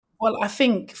Well, I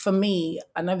think for me,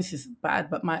 I know this is bad,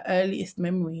 but my earliest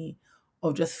memory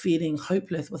of just feeling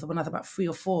hopeless was when I was about 3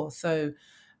 or 4. So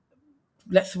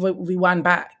let's rewind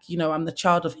back. I'm the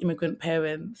child of immigrant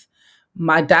parents.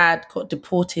 My dad got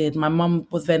deported. My mum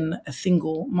was then a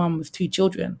single mum with 2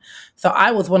 children. So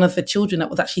I was one of the children that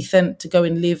was actually sent to go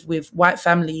and live with white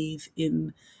families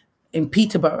in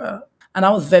Peterborough. And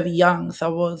I was very young. So I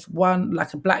was one,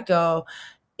 like a black girl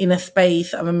in a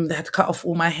space. I remember they had to cut off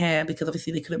all my hair because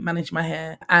obviously they couldn't manage my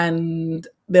hair. And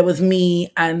there was me.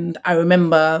 And I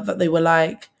remember that they were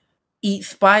like, eat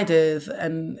spiders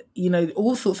and,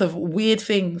 all sorts of weird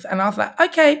things. And I was like,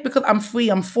 okay, because I'm free,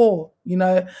 I'm 4.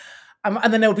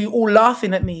 And then they'll be all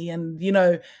laughing at me and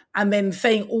then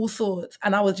saying all sorts.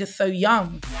 And I was just so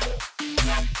young.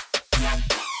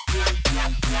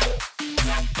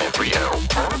 Every L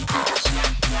podcast.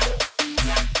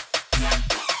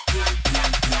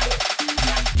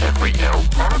 Every L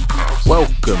podcast.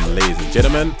 Welcome, ladies and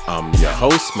gentlemen. I'm your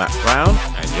host, Matt Brown,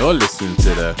 and you're listening to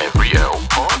the Every L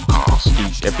podcast.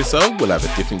 Each episode, we'll have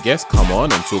a different guest come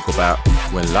on and talk about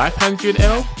when life hands you an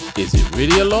L, is it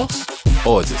really a loss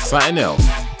or is it something else?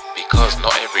 Because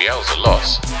not every L's a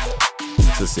loss.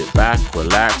 So sit back,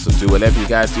 relax, or do whatever you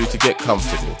guys do to get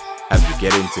comfortable as we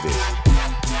get into this.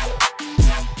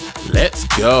 Let's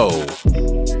go.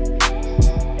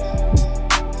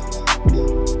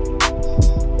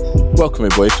 Welcome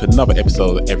everybody to another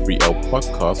episode of Every L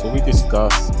podcast, where we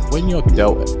discuss when you're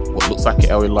dealt what looks like an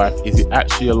L in life, is it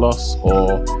actually a loss,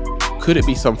 or could it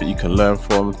be something you can learn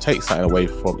from, take something away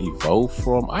from, evolve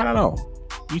from? I don't know.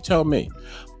 You tell me.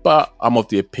 But I'm of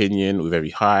the opinion with every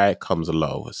high comes a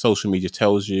low. Social media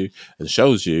tells you and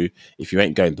shows you if you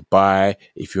ain't going to buy,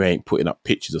 if you ain't putting up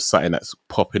pictures of something that's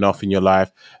popping off in your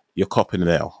life, you're copping an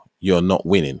L. You're not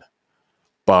winning.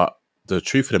 But the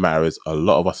truth of the matter is a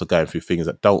lot of us are going through things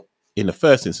that don't, in the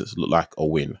first instance, look like a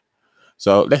win.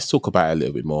 So let's talk about it a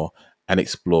little bit more and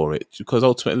explore it, because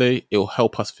ultimately it will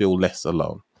help us feel less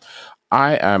alone.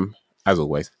 I am, as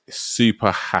always,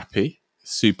 super happy,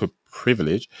 super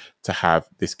privileged to have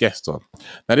this guest on.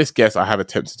 Now, this guest, I have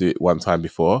attempted to do it one time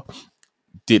before.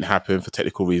 Didn't happen for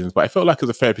technical reasons, but I felt like it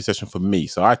was a therapy session for me.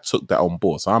 So I took that on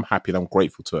board. So I'm happy and I'm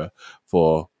grateful to her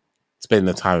for spending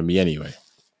the time with me anyway.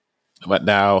 But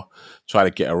now, try to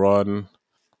get her on.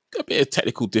 A bit of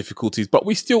technical difficulties, but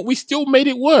we still made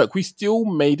it work. We still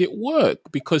made it work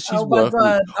because she's Oh my worth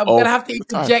God, I'm going to have to the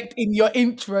time. interject in your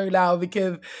intro now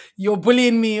because you're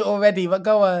bullying me already, but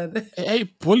go on. It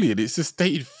ain't bullying, it's just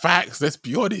stated facts. Let's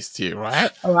be honest here, right?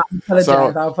 All right,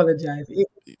 I apologize.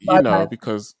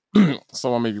 Because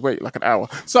someone maybe wait like an hour.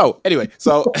 So anyway,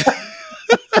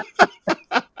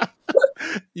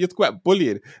 you're talking about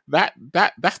bullying.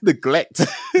 That's neglect.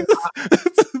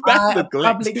 I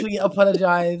neglect. publicly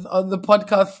apologize on the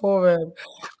podcast forum.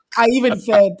 I even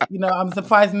said, I'm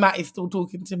surprised Matt is still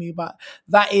talking to me, but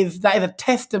that is a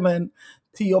testament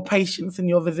to your patience and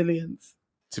your resilience.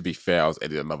 To be fair, I was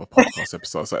editing another podcast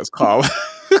episode, so it's calm.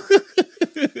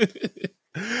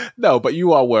 No, but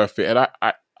you are worth it, and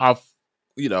I've,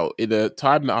 in the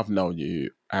time that I've known you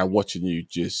and watching you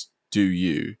just do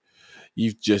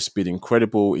you've just been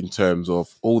incredible in terms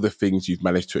of all the things you've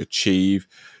managed to achieve,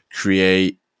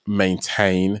 create,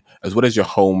 maintain, as well as your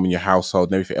home and your household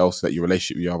and everything else, that your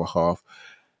relationship with your other half.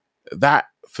 That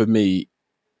for me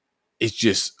is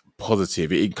just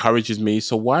positive. It encourages me.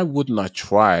 So why wouldn't I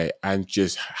try and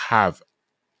just have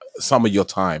some of your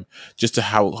time just to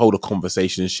hold a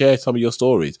conversation and share some of your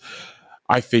stories?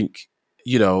 I think,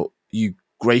 you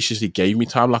graciously gave me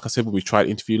time. Like I said, when we tried to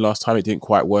interview last time, it didn't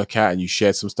quite work out, and you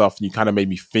shared some stuff and you kind of made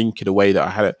me think in a way that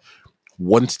I hadn't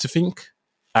wanted to think.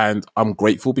 And I'm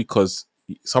grateful, because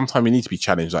sometimes you need to be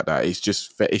challenged like that. It's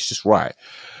just right.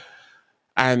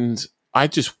 And I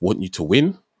just want you to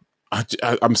win.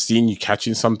 I'm seeing you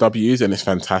catching some W's and it's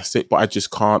fantastic, but I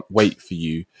just can't wait for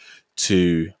you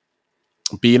to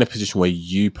be in a position where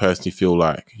you personally feel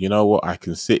like, you know what, I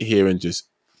can sit here and just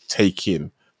take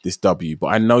in this W. But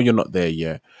I know you're not there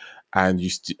yet, and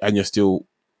you're still.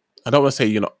 I don't want to say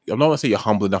you're not. I don't want to say you're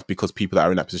humble enough, because people that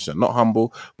are in that position are not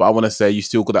humble. But I want to say you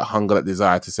still got that hunger, that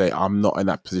desire to say, I'm not in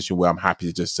that position where I'm happy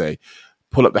to just say,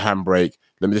 pull up the handbrake,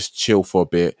 let me just chill for a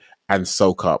bit and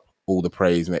soak up all the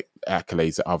praise and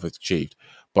accolades that I've achieved.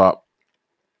 But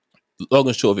long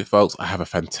and short of it, folks, I have a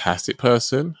fantastic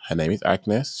person. Her name is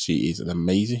Agnes. She is an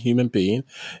amazing human being.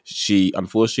 She,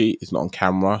 unfortunately, is not on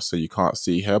camera, so you can't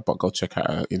see her, but go check out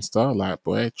her Insta. Like,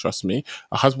 boy, trust me,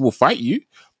 her husband will fight you,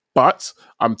 but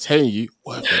I'm telling you,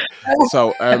 worth it.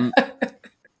 So,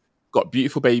 got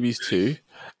beautiful babies too.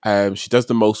 She does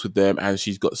the most with them, and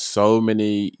she's got so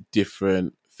many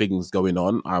different things going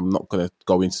on. I'm not going to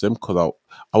go into them because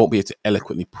I won't be able to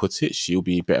eloquently put it. She'll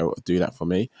be better at doing that for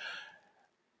me.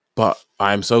 But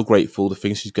I'm so grateful. The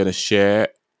things she's going to share,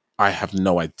 I have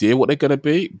no idea what they're going to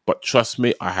be. But trust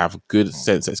me, I have a good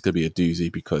sense that it's going to be a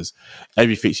doozy because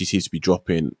everything she seems to be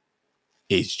dropping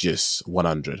is just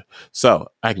 100. So,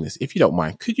 Agnes, if you don't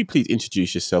mind, could you please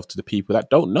introduce yourself to the people that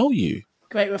don't know you?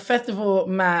 Great. Well, first of all,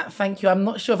 Matt, thank you. I'm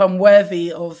not sure if I'm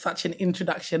worthy of such an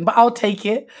introduction, but I'll take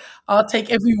it. I'll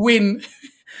take every win,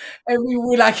 every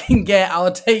win I can get.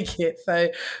 I'll take it. So,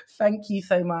 thank you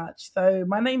so much. So,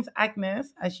 my name's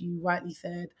Agnes, as you rightly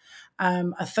said.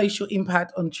 I'm a social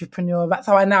impact entrepreneur. That's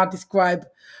how I now describe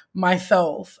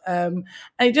myself. And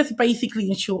it just basically,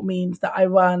 in short, means that I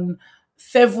run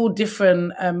several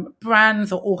different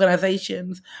brands or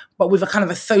organizations, but with a kind of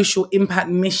a social impact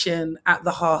mission at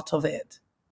the heart of it.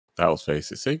 That was very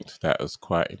succinct. That was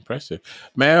quite impressive.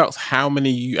 May I ask how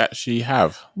many you actually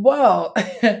have? Well,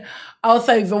 I'll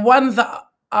say the ones that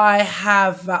I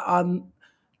have that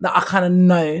are kind of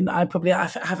known. I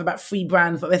have about 3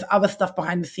 brands, but there's other stuff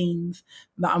behind the scenes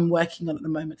that I'm working on at the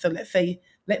moment. So let's say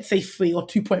 3 or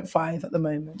 2.5 at the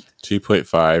moment.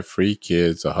 2.5, 3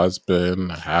 kids, a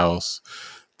husband, a house.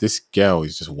 This girl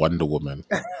is just Wonder Woman.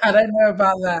 I don't know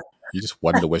about that. You just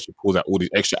wonder where she pulls out all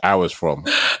these extra hours from.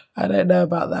 I don't know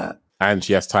about that. And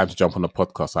she has time to jump on the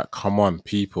podcast. Like, come on,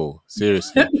 people.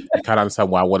 Seriously. You can't understand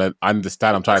why I want to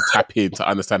understand. I'm trying to tap in to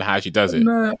understand how she does it.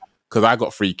 No. Because I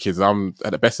got 3 kids. I'm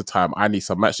at the best of time. I need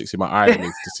some matchsticks in my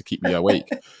eyelids just to keep me awake.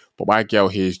 But my girl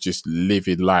here is just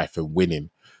living life and winning.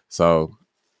 So,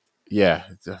 yeah,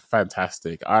 it's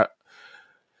fantastic.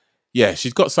 Yeah,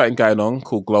 she's got something going on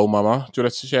called Glow Mama. Do you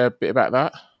want to share a bit about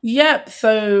that? Yep.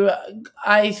 So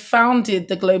I founded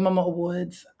the Glow Mama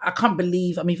Awards. I can't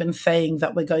believe I'm even saying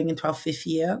that we're going into our 5th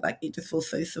year. Like, it just feels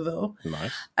so surreal.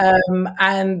 Nice.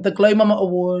 And the Glow Mama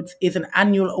Awards is an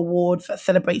annual award that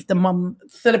celebrates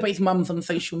mums on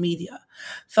social media.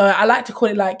 So I like to call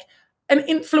it like an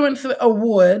influencer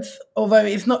awards, although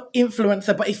it's not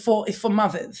influencer, but it's for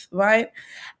mothers, right?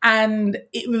 And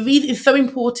it really is so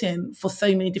important for so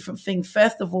many different things.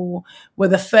 First of all, we're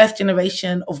the first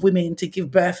generation of women to give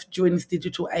birth during this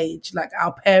digital age. Like,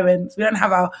 our parents, we don't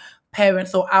have our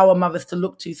parents or our mothers to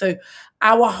look to. So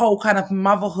our whole kind of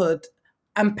motherhood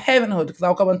and parenthood, because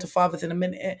I'll go on to fathers in a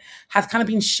minute, has kind of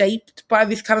been shaped by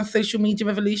this kind of social media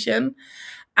revolution.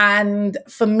 And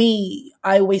for me,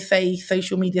 I always say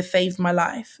social media saved my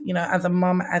life. You know, as a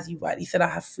mum, as you rightly said, I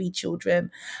have 3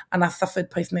 children and I've suffered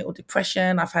postnatal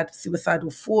depression. I've had suicidal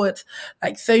thoughts,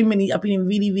 like so many. I've been in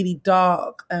really, really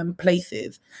dark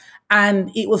places.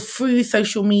 And it was through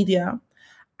social media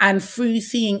and through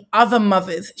seeing other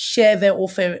mothers share their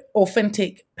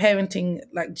authentic parenting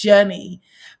like journey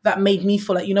that made me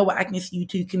feel like, you know what, Agnes, you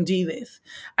too can do this.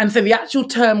 And so the actual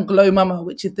term Glow Mama,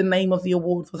 which is the name of the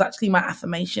awards, was actually my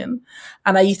affirmation.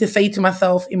 And I used to say to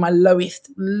myself in my lowest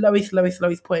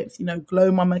points, you know,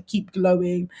 glow mama, keep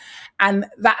glowing. And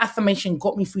that affirmation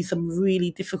got me through some really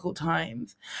difficult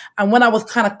times. And when I was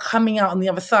kind of coming out on the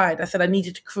other side, I said I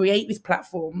needed to create this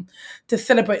platform to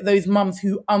celebrate those mums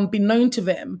who, unbeknown to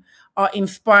them, are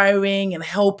inspiring and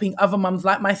helping other mums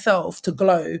like myself to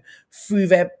glow through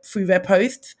their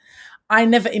posts. I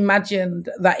never imagined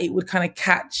that it would kind of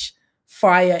catch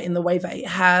fire in the way that it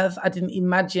has. I didn't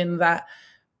imagine that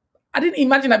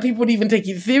people would even take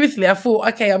it seriously. I thought,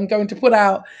 okay, I'm going to put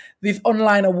out these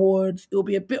online awards. It'll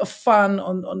be a bit of fun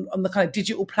on the kind of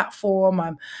digital platform.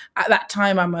 At that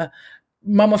time, I'm a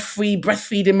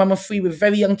breastfeeding mama free with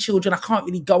very young children. I can't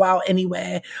really go out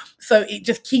anywhere. So it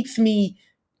just keeps me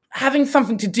having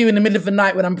something to do in the middle of the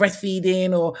night when I'm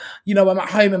breastfeeding, or, you know, I'm at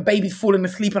home and baby's falling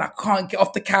asleep and I can't get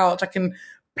off the couch. I can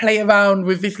play around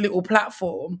with this little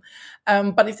platform.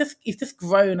 But it's just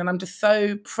grown, and I'm just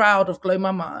so proud of Glow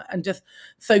Mama and just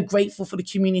so grateful for the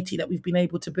community that we've been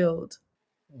able to build.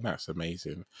 That's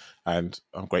amazing. And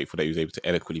I'm grateful that he was able to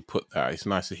eloquently put that. It's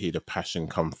nice to hear the passion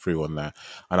come through on that.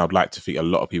 And I'd like to think a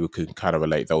lot of people can kind of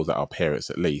relate, those that are parents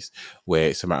at least, where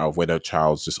it's a matter of whether a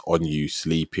child's just on you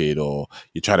sleeping or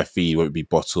you're trying to feed, whether it be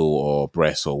bottle or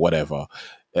breast or whatever.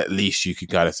 At least you can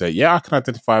kind of say, yeah, I can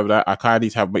identify with that. I kind of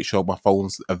need to make sure my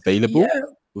phone's available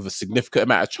with a significant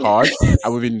amount of charge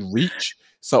and within reach.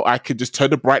 So I could just turn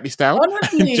the brightness down.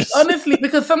 Honestly,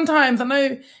 because sometimes I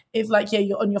know it's like, yeah,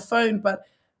 you're on your phone, but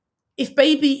if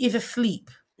baby is asleep,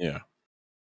 yeah,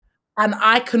 and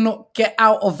I cannot get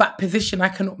out of that position, I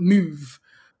cannot move,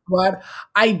 right?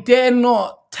 I dare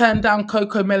not turn down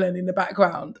Coco Melon in the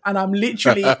background, and I'm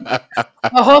literally a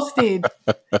hostage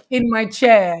in my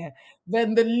chair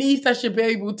then the least I should be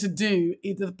able to do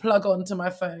is just plug onto my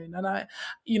phone. And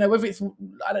whether it's,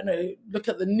 I don't know, look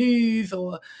at the news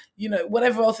or,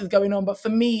 whatever else is going on. But for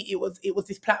me, it was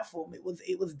this platform.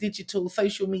 It was digital,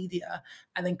 social media,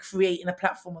 and then creating a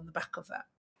platform on the back of that.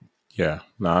 Yeah,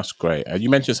 no, that's great. And you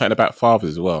mentioned something about fathers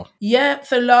as well. Yeah,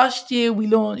 so last year we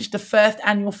launched the first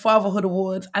annual Fatherhood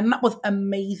Awards, and that was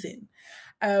amazing.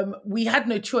 We had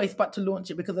no choice but to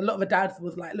launch it because a lot of the dads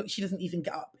was like, look, she doesn't even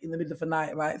get up in the middle of the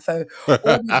night, right? So all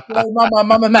this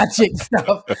mama magic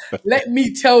stuff, let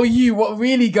me tell you what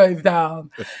really goes down.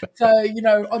 So,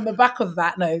 on the back of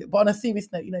that note, but on a serious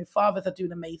note, fathers are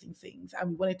doing amazing things,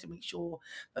 and we wanted to make sure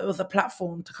that it was a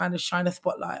platform to kind of shine a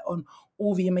spotlight on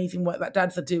all the amazing work that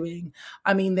dads are doing.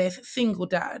 I mean, there's single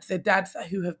dads, there's dads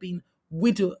who have been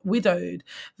widowed.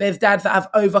 There's dads that have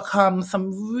overcome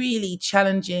some really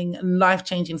challenging and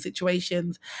life-changing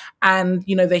situations, and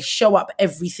they show up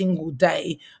every single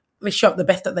day. They show up the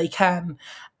best that they can,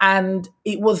 and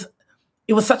it was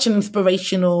such an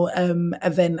inspirational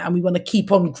event, and we want to keep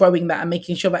on growing that and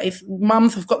making sure that if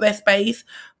mums have got their space,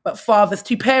 but fathers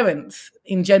to parents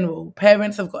in general,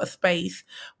 parents have got a space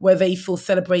where they feel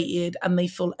celebrated and they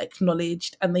feel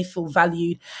acknowledged and they feel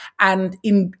valued, and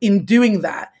in doing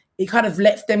that, it kind of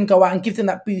lets them go out and gives them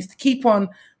that boost to keep on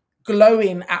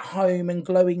glowing at home and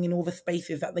glowing in all the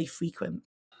spaces that they frequent.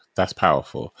 That's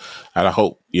powerful. And I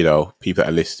hope, people that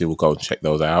are listening will go and check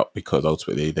those out, because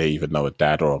ultimately they either know a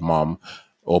dad or a mom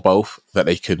or both that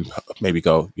they can maybe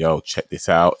go, yo, check this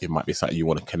out. It might be something you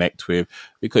want to connect with,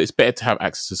 because it's better to have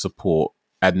access to support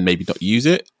and maybe not use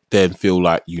it than feel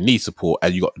like you need support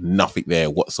and you got nothing there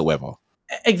whatsoever.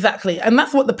 Exactly. And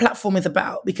that's what the platform is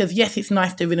about, because yes, it's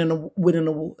nice to win an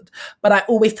award, but I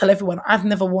always tell everyone I've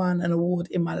never won an award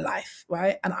in my life,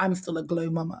 right? And I'm still a glow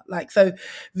mama. So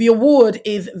the award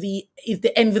is the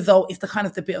end result, is the kind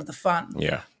of the bit of the fun.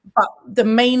 Yeah. But the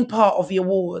main part of the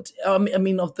award, of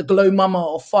the glow mama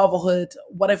or fatherhood,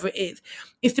 whatever it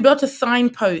is to be able to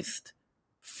signpost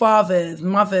fathers,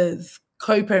 mothers,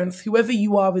 co-parents, whoever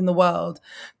you are in the world,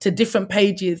 to different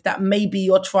pages that may be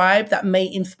your tribe, that may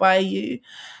inspire you.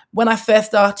 When I first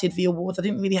started the awards, I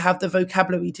didn't really have the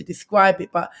vocabulary to describe it,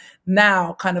 but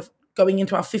now, kind of going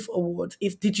into our fifth award,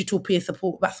 it's digital peer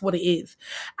support. That's what it is.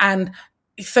 And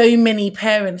so many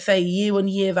parents say year on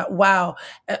year that, wow,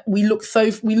 we look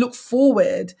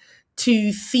forward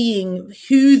to seeing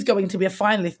who's going to be a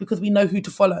finalist, because we know who to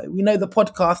follow. We know the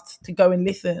podcasts to go and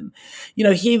listen.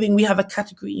 Hearing, we have a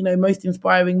category, most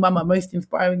inspiring mama, most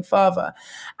inspiring father.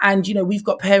 And, we've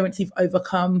got parents who've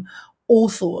overcome all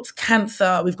sorts,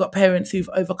 cancer. We've got parents who've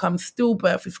overcome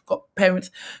stillbirth. We've got parents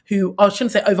who, I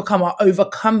shouldn't say overcome, are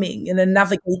overcoming and then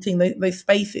navigating those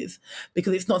spaces,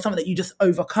 because it's not something that you just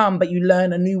overcome, but you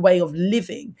learn a new way of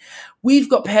living. We've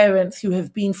got parents who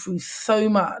have been through so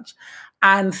much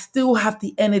and still have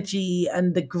the energy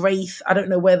and the grace, I don't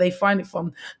know where they find it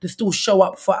from, to still show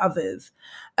up for others.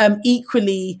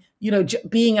 Equally,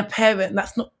 being a parent,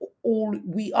 that's not all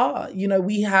we are.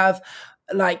 We have,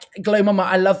 like, Glow Mama.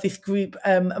 I love this group,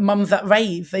 Mums That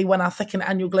Rave. They won our second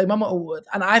annual Glow Mama Award.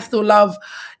 And I still love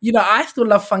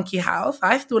Funky House.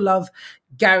 I still love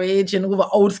garage and all the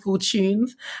old school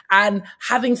tunes, and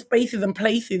having spaces and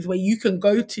places where you can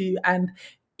go to, and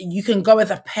you can go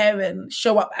as a parent,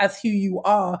 show up as who you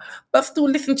are, but still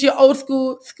listen to your old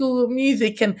school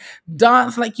music and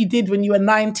dance like you did when you were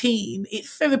 19.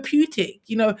 It's therapeutic.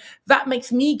 That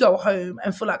makes me go home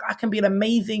and feel like I can be an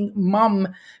amazing mum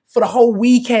for the whole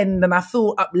weekend, and I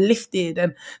feel uplifted.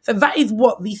 And so that is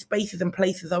what these spaces and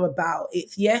places are about.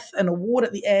 It's, yes, an award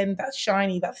at the end, that's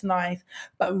shiny, that's nice,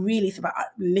 but really it's about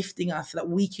uplifting us so that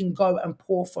we can go and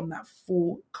pour from that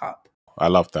full cup. I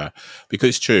love that, because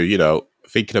it's true,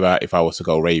 thinking about if I was to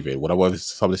go raving, would I want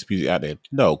some of this music out there?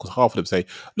 No, because half of them say,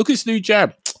 look at this new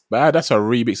jam. Man, that's a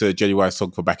remix of a Genuine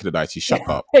song from back in the 90s. Shut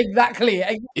up. Exactly.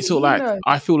 It's all like,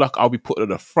 I feel like I'll be put on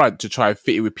the front to try and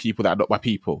fit in with people that are not my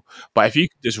people. But if you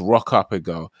could just rock up and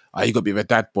go, oh, you got a bit of a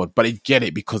dad bod, but they get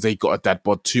it because they got a dad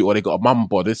bod too, or they got a mum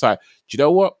bod. It's like, do you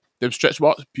know what? Them stretch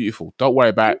marks, beautiful. Don't worry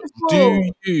about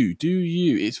it. Do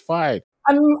you. It's fine.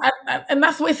 And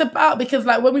that's what it's about, because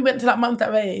like when we went to that Mums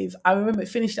That Rave, I remember it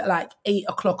finished at like 8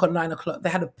 o'clock or 9 o'clock. They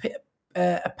had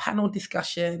a panel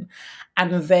discussion,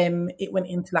 and then it went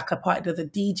into like a party. There's a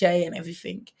DJ and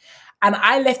everything. And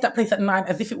I left that place at 9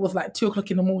 as if it was like 2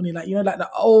 o'clock in the morning, like, like the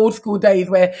old school days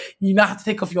where you know how to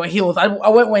take off your heels. I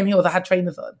weren't wearing heels, I had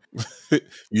trainers on.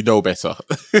 You know better.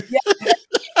 Yeah.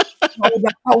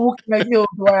 I walked in my heels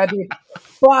the way I did.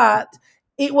 But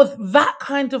It was that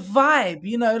kind of vibe,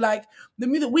 like the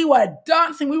music. We were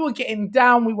dancing, we were getting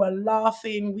down, we were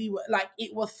laughing, we were like,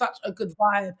 it was such a good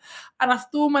vibe. And I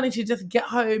still managed to just get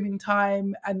home in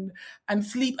time and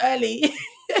sleep early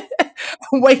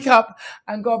and wake up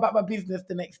and go about my business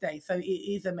the next day. So it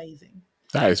is amazing.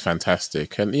 That is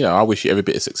fantastic. And, I wish you every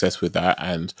bit of success with that.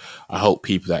 And I hope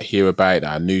people that hear about it,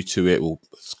 that are new to it, will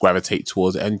gravitate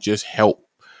towards it and just help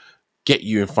get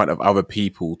you in front of other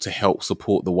people to help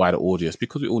support the wider audience,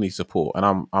 because we all need support. And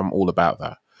I'm all about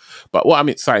that. But what I'm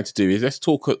excited to do is let's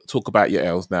talk about your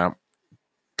L's now.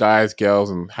 Guys,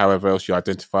 girls, and however else you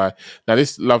identify. Now,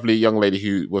 this lovely young lady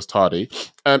who was tardy,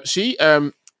 she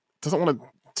doesn't want to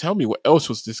tell me what else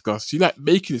was discussed. She like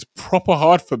making this proper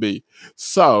hard for me.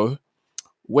 So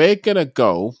we're gonna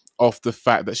go off the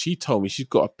fact that she told me she's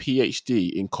got a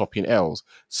PhD in copying L's.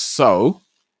 So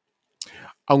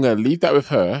I'm gonna leave that with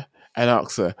her and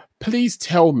ask her, please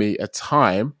tell me a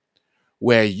time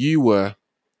where you were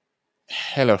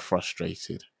hella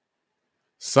frustrated.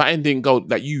 Something didn't go,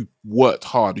 that you worked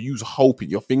hard, you was hoping,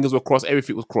 your fingers were crossed,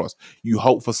 everything was crossed. You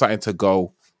hoped for something to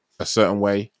go a certain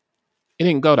way. It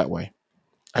didn't go that way.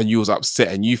 And you was upset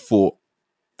and you thought,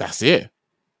 that's it.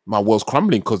 My world's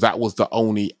crumbling, because that was the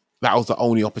only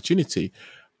opportunity.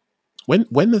 When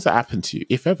does that happen to you,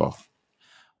 if ever?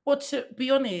 Well, to be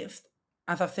honest,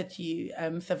 as I've said to you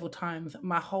several times,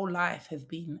 my whole life has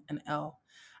been an L.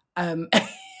 Um,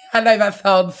 I know that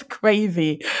sounds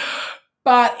crazy,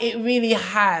 but it really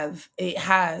has. It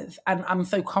has, and I'm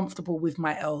so comfortable with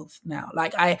my L's now.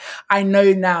 Like I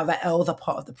know now that L's are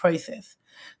part of the process.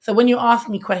 So when you ask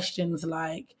me questions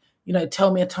like,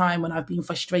 tell me a time when I've been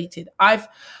frustrated, I've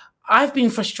been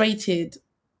frustrated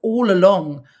all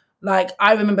along. Like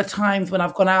I remember times when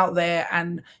I've gone out there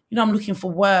and I'm looking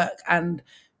for work and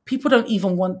people don't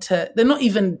even want to. They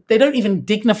don't even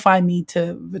dignify me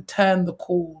to return the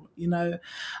call.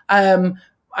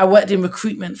 I worked in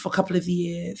recruitment for a couple of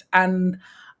years and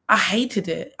I hated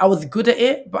it. I was good at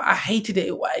it, but I hated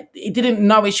it. It didn't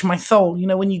nourish my soul.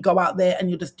 When you go out there and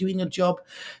you're just doing your job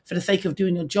for the sake of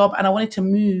doing your job. And I wanted to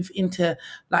move into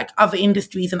like other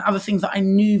industries and other things that I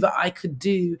knew that I could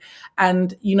do.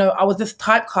 And, I was just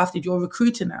typecasted. You're a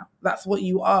recruiter now. That's what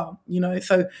you are,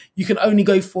 so you can only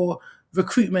go for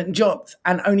recruitment jobs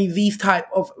and only these type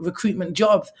of recruitment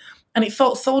jobs. And it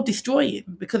felt so destroying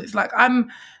because it's like,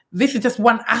 this is just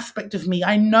one aspect of me.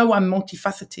 I know I'm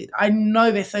multifaceted. I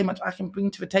know there's so much I can bring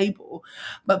to the table,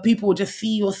 but people will just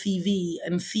see your CV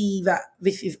and see that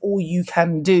this is all you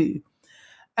can do.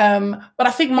 But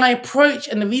I think my approach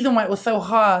and the reason why it was so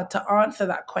hard to answer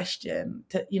that question,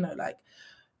 to, like,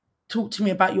 talk to me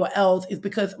about your L's, is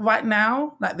because right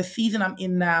now, like the season I'm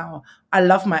in now, I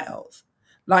love my L's.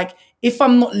 Like if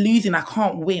I'm not losing, I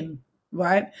can't win,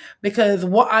 right? Because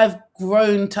what I've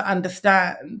grown to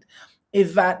understand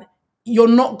is that you're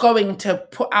not going to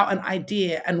put out an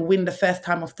idea and win the first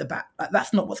time off the bat. Like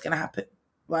that's not what's going to happen,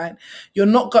 right? You're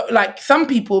not like some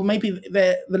people, maybe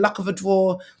the luck of a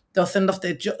draw, they'll send off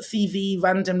their CV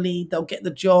randomly, they'll get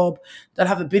the job, they'll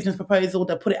have a business proposal,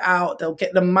 they'll put it out, they'll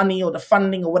get the money or the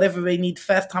funding or whatever they need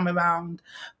first time around.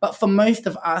 But for most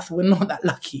of us, we're not that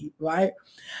lucky, right?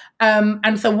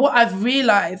 And so what I've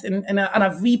realized and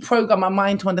I've reprogrammed my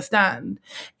mind to understand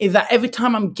is that every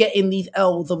time I'm getting these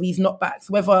L's or these knockbacks,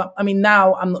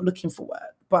 now I'm not looking for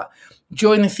work, but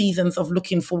during the seasons of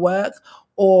looking for work,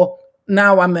 or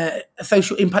now I'm a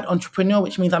social impact entrepreneur,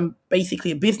 which means I'm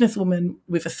basically a businesswoman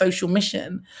with a social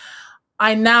mission.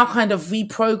 I now kind of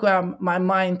reprogram my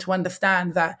mind to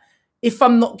understand that if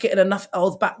I'm not getting enough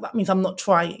L's back, that means I'm not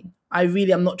trying. I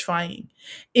really am not trying.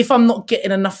 If I'm not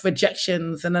getting enough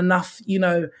rejections and enough,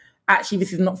 actually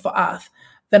this is not for us,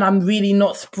 then I'm really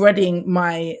not spreading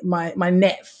my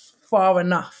net far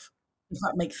enough, if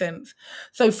that makes sense.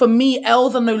 So for me,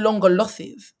 L's are no longer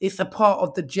losses. It's a part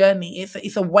of the journey.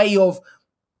 It's a way of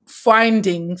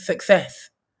finding success.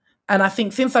 And I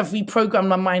think since I've reprogrammed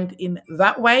my mind in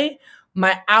that way,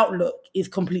 my outlook is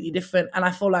completely different. And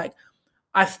I feel like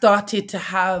I started to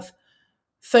have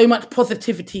so much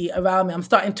positivity around me. I'm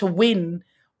starting to win,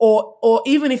 or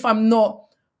even if I'm not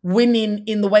winning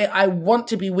in the way I want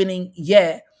to be winning,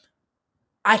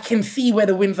 I can see where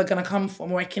the wins are going to come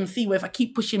from, or I can see where if I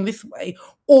keep pushing this way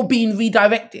or being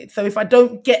redirected. So if I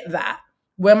don't get that,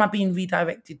 where am I being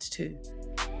redirected to?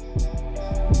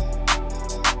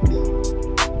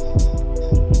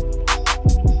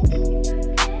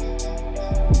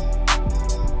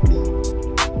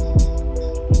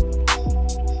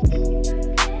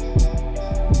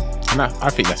 And I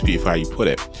think that's beautiful how you put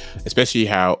it, especially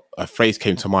how a phrase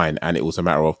came to mind, and it was a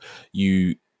matter of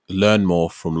you learn more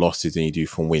from losses than you do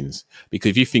from wins.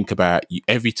 Because if you think about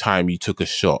every time you took a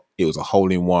shot, it was a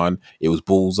hole in one, it was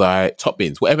bullseye, top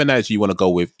bins, whatever analogy you want to go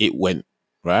with, it went,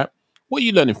 right? What are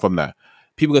you learning from that?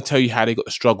 People can tell you how they got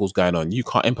the struggles going on. You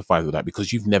can't empathize with that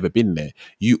because you've never been there.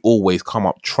 You always come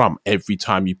up trump every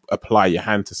time you apply your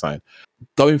hand to sign.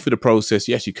 Going through the process,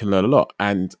 yes, you can learn a lot.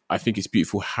 And I think it's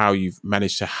beautiful how you've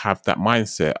managed to have that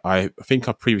mindset. I think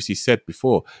I've previously said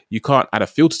before, you can't add a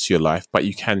filter to your life, but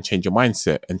you can change your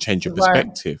mindset and change your Right,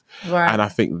 perspective. right. And I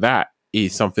think that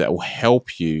is something that will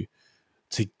help you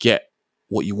to get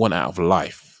what you want out of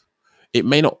life. It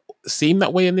may not seem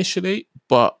that way initially,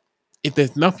 but if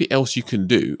there's nothing else you can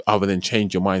do other than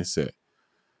change your mindset,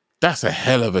 that's a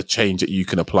hell of a change that you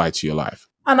can apply to your life.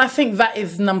 And I think that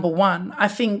is number one. I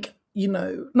think,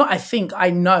 not I think,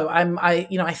 I know,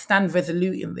 I stand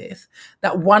resolute in this,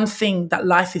 that one thing that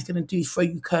life is going to do is throw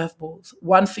you curveballs.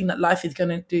 One thing that life is going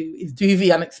to do is do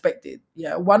the unexpected.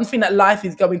 Yeah. One thing that life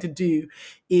is going to do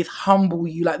is humble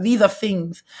you. Like, these are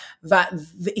things that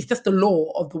it's just the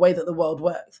law of the way that the world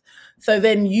works. So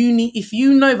then if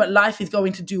you know that life is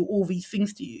going to do all these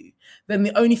things to you, then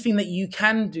the only thing that you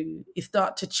can do is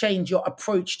start to change your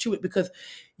approach to it, because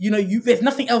there's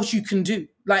nothing else you can do.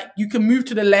 Like, you can move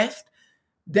to the left,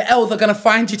 the L's are going to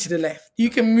find you to the left.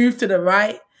 You can move to the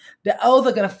right, the L's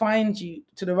are going to find you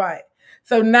to the right.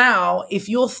 So now, if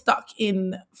you're stuck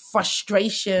in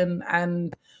frustration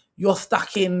and you're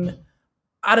stuck in,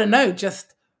 I don't know,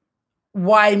 just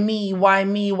why me, why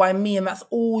me, why me, and that's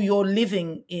all you're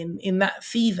living in that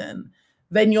season,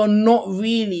 then you're not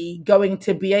really going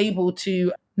to be able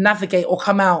to navigate or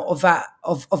come out of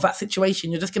that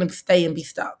situation. You're just going to stay and be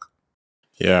stuck.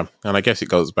 Yeah. And I guess it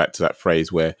goes back to that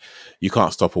phrase where you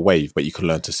can't stop a wave, but you can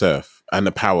learn to surf. And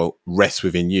the power rests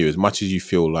within you. As much as you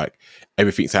feel like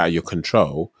everything's out of your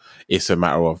control, it's a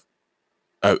matter of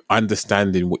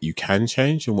understanding what you can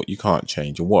change and what you can't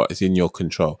change and what is in your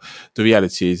control. The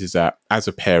reality is that as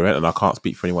a parent, and I can't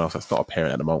speak for anyone else that's not a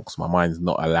parent at the moment because my mind's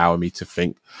not allowing me to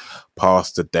think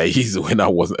past the days when I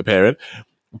wasn't a parent.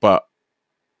 But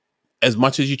as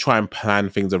much as you try and plan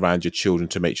things around your children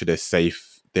to make sure they're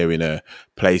safe, they're in a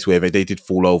place where if they did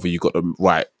fall over, you got the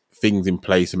right things in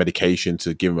place, the medication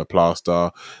to give them a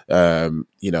plaster,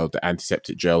 the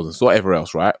antiseptic gels and so whatever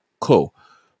else, right? Cool.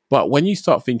 But when you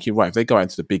start thinking, right, if they go out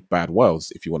into the big bad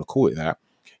worlds, if you want to call it that,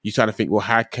 you're trying to think, well,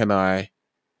 how can I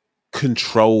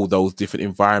control those different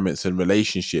environments and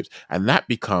relationships? And that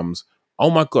becomes, oh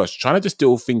my gosh, trying to just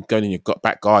deal with things going in your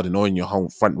back garden or in your home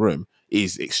front room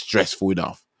is stressful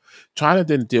enough. Trying to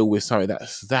then deal with something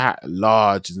that's that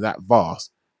large and that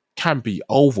vast can be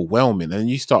overwhelming. And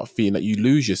you start feeling that you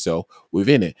lose yourself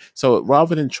within it. So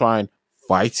rather than try and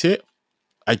fight it,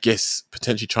 I guess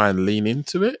potentially try and lean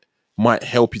into it might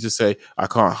help you to say, I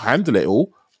can't handle it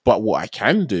all, but what I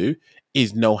can do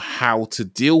is know how to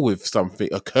deal with something,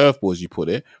 a curveball, as you put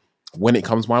it, when it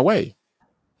comes my way.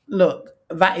 Look,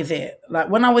 that is it. Like,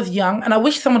 when I was young, and I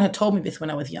wish someone had told me this when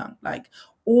I was young, like,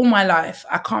 all my life,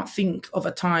 I can't think of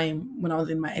a time when I was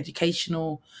in my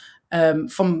educational,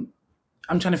 from,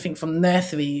 I'm trying to think, from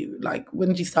nursery, like, when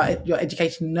did you start your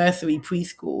education? Nursery,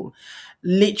 preschool.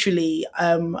 Literally,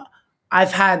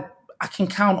 I can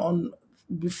count on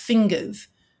with fingers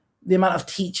the amount of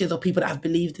teachers or people that have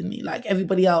believed in me. Like,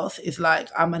 everybody else is like,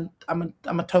 I'm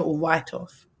a total write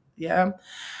off. Yeah.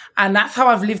 And that's how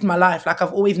I've lived my life. Like,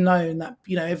 I've always known that,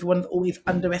 everyone's always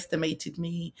underestimated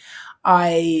me.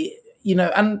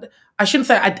 And I shouldn't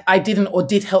say I didn't or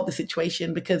did help the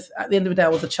situation, because at the end of the day, I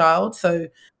was a child. So,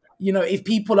 if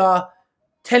people are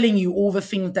telling you all the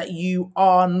things that you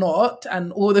are not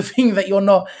and all the things that you're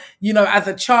not, as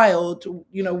a child,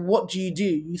 what do?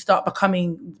 You start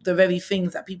becoming the very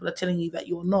things that people are telling you that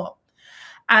you're not.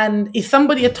 And if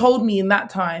somebody had told me in that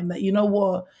time that,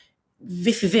 what,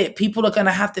 this is it, people are going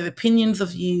to have their opinions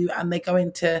of you, and they're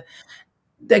going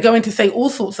to say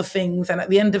all sorts of things, and at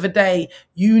the end of the day,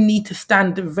 you need to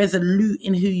stand resolute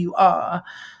in who you are.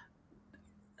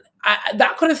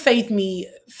 That could have saved me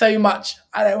so much,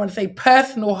 I don't want to say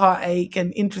personal heartache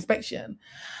and introspection.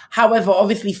 However,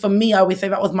 obviously for me, I would say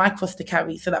that was my cross to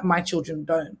carry so that my children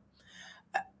don't.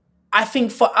 I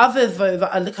think for others, though,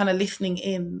 that are kind of listening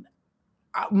in,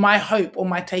 my hope or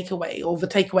my takeaway, or the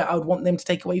takeaway I would want them to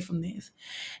take away from this,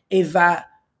 is that,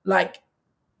 like,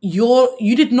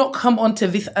 you did not come onto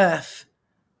this earth,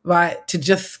 right, to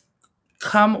just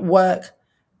come, work,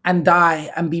 and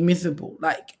die and be miserable.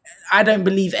 Like, I don't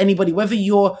believe anybody, whether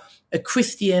you're a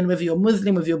Christian, whether you're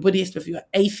Muslim, whether you're Buddhist, whether you're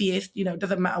atheist, it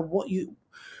doesn't matter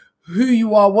who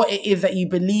you are, what it is that you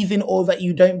believe in or that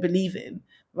you don't believe in,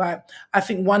 right? I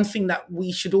think one thing that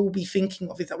we should all be thinking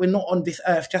of is that we're not on this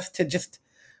earth just to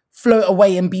float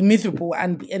away and be miserable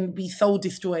and be soul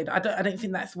destroyed. I don't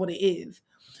think that's what it is.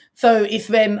 So it's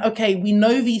then, okay, we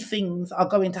know these things are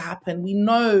going to happen. We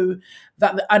know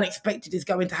that the unexpected is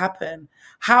going to happen.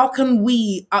 How can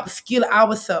we upskill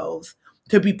ourselves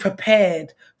to be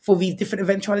prepared for these different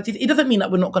eventualities? It doesn't mean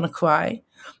that we're not going to cry.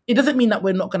 It doesn't mean that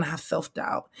we're not going to have self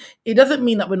doubt. It doesn't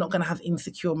mean that we're not going to have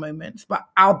insecure moments, but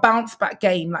our bounce back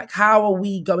game, like, how are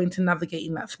we going to navigate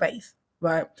in that space?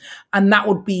 Right. And that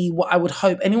would be what I would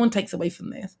hope anyone takes away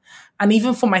from this. And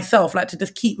even for myself, like, to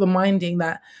just keep reminding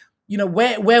that,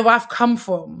 where I've come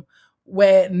from,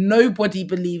 where nobody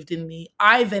believed in me,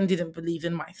 I then didn't believe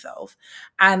in myself.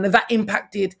 And that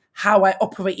impacted how I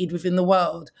operated within the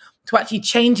world, to actually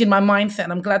changing my mindset.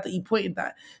 And I'm glad that you pointed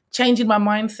that, changing my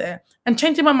mindset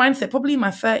probably in my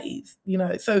 30s,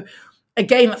 So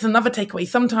again, that's another takeaway.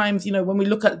 Sometimes, when we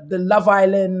look at the Love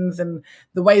Islands and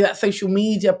the way that social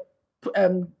media,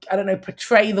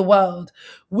 portray the world,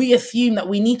 we assume that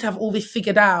we need to have all this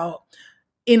figured out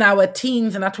in our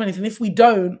teens and our 20s. And if we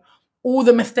don't, all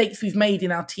the mistakes we've made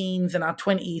in our teens and our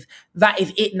 20s, that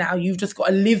is it now. You've just got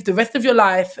to live the rest of your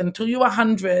life until you're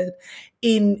 100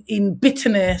 in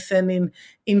bitterness and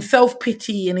in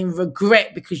self-pity and in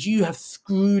regret because you have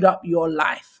screwed up your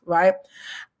life, right?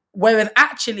 Whereas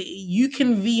actually, you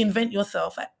can reinvent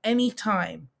yourself at any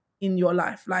time in your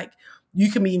life. Like,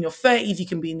 you can be in your 30s, you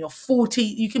can be in your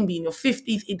 40s, you can be in your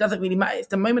 50s. It doesn't really matter. It's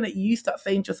the moment that you start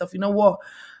saying to yourself, you know what?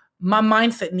 My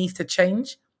mindset needs to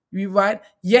change. You right?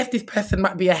 Yes, this person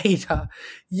might be a hater.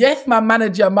 Yes, my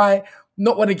manager might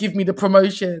not want to give me the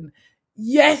promotion.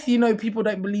 Yes, people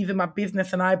don't believe in my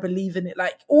business and I believe in it.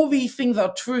 Like, all these things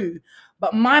are true,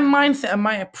 but my mindset and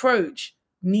my approach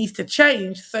needs to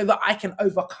change so that I can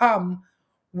overcome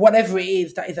whatever it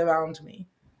is that is around me.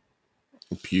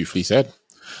 Beautifully said.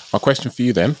 My question for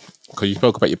you then, because you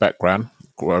spoke about your background,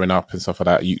 growing up and stuff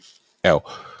like that, Elle,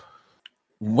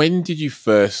 when did you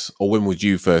first, or when would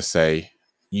you first say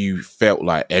you felt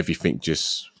like everything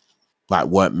just like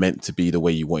weren't meant to be the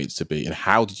way you wanted it to be, and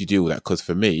how did you deal with that? Because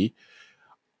for me,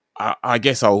 I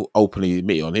guess I'll openly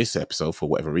admit it on this episode for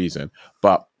whatever reason,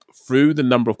 but through the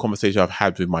number of conversations I've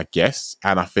had with my guests,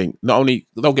 and I think not only,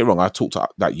 don't get me wrong, I talk to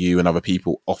like you and other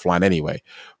people offline anyway,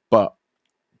 but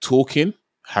talking,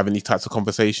 having these types of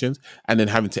conversations, and then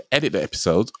having to edit the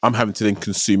episodes, I'm having to then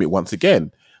consume it once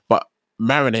again, but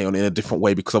marinate on it in a different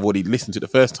way because I've already listened to it the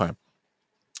first time.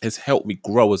 Has helped me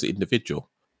grow as an individual,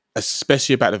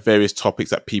 especially about the various topics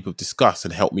that people discuss,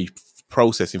 and help me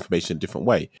process information in a different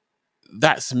way.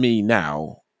 That's me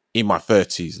now in my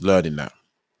 30s learning that.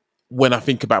 When I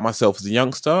think about myself as a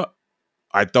youngster,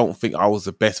 I don't think I was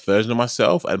the best version of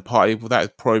myself. And partly of that is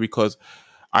probably because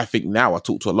I think now I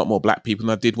talk to a lot more black people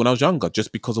than I did when I was younger,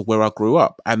 just because of where I grew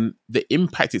up. And the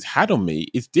impact it's had on me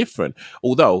is different.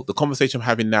 Although the conversation I'm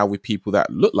having now with people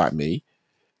that look like me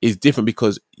is different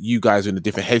because you guys are in a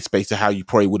different headspace to how you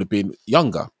probably would have been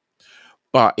younger.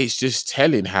 But it's just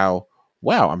telling how,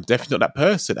 wow, I'm definitely not that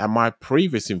person. And my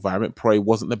previous environment probably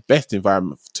wasn't the best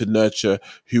environment to nurture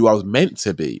who I was meant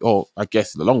to be. Or I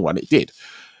guess in the long run, it did.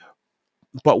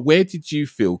 But where did you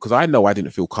feel? Because I know I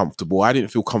didn't feel comfortable. I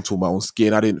didn't feel comfortable in my own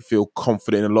skin. I didn't feel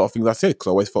confident in a lot of things I said because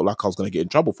I always felt like I was going to get in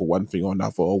trouble for one thing or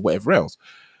another or whatever else.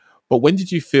 But when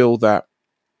did you feel that,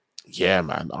 yeah,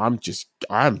 man, I'm just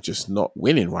not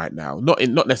winning right now? Not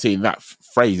necessarily in that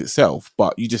phrase itself,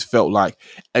 but you just felt like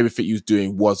everything you was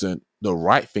doing wasn't the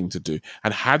right thing to do.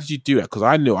 And how did you do that? Because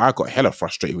I knew I got hella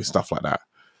frustrated with stuff like that.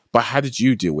 But how did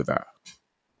you deal with that?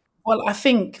 Well, I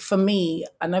think for me,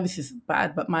 I know this is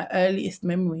bad, but my earliest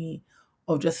memory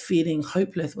of just feeling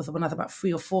hopeless was when I was about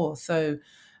 3 or 4. So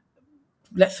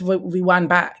let's rewind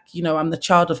back. I'm the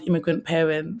child of immigrant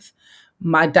parents.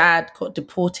 My dad got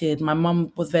deported. My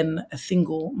mum was then a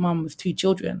single mum with 2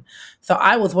 children. So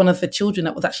I was one of the children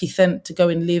that was actually sent to go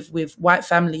and live with white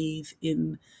families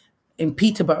in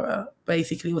Peterborough,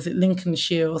 basically. Was it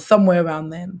Lincolnshire or somewhere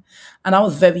around then? And I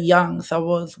was very young. So I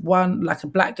was one, like a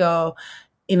black girl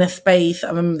in a space. I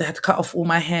remember they had to cut off all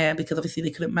my hair because obviously they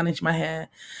couldn't manage my hair.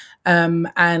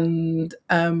 And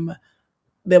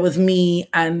there was me,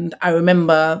 and I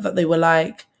remember that they were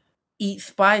like, eat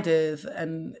spiders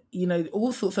and,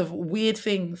 all sorts of weird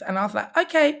things. And I was like,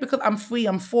 okay, because I'm free,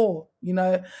 I'm 4.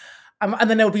 And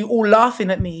then they'll be all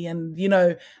laughing at me and,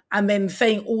 and then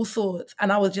saying all sorts.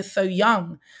 And I was just so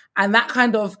young. And that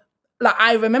kind of, like,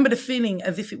 I remember the feeling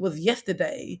as if it was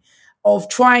yesterday. of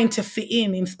trying to fit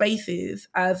in spaces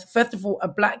as, first of all, a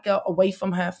black girl away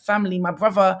from her family. My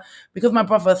brother, because my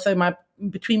brother, so my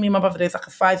between me and my brother, there's like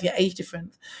a 5-year age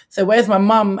difference. So whereas my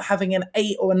mum having an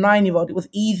 8 or a 9-year-old, it was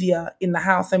easier in the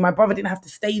house. So my brother didn't have to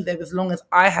stay there as long as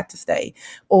I had to stay.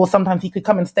 Or sometimes he could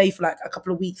come and stay for like a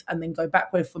couple of weeks and then go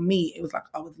back. Where for me, it was like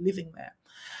I was living there.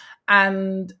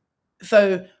 And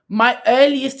so my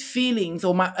earliest feelings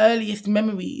or my earliest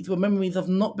memories were memories of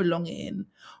not belonging,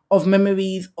 of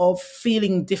memories of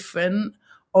feeling different,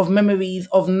 of memories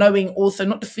of knowing also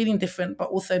not the feeling different, but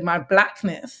also my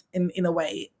blackness in a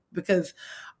way, because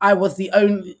I was the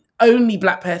only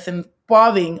black person,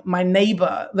 barring my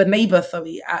neighbor,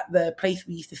 sorry, at the place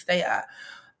we used to stay at.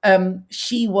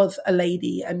 She was a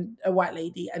lady and a white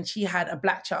lady, and she had a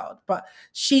black child. But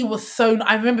she was so.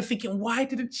 I remember thinking, why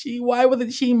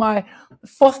wasn't she my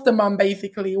foster mum?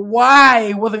 Basically,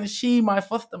 why wasn't she my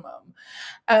foster mum?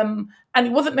 And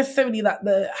it wasn't necessarily that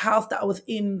the house that I was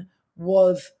in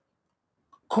was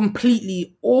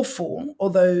completely awful,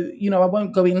 although, I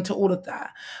won't go into all of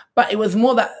that. But it was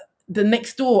more that the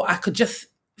next door, I could just,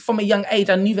 from a young age,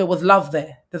 I knew there was love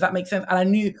there. Does that make sense?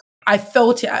 And I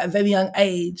felt it at a very young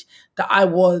age that I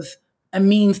was a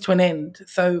means to an end.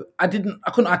 So I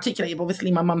couldn't articulate it, but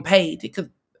obviously my mum paid, because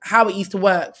how it used to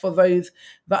work, for those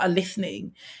that are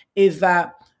listening, is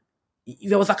that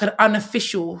there was like an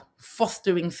unofficial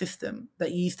fostering system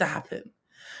that used to happen.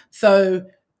 So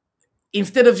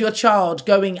instead of your child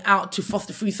going out to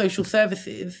foster through social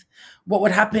services, what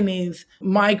would happen is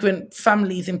migrant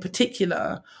families in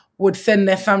particular would send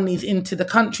their families into the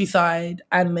countryside,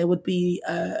 and there would be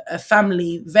a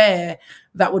family there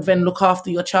that would then look after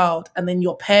your child, and then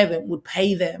your parent would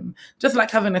pay them, just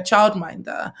like having a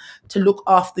childminder, to look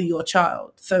after your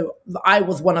child. So I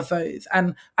was one of those,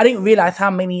 and I didn't realize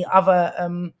how many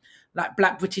other like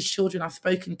Black British children I've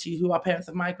spoken to who are parents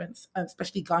of migrants,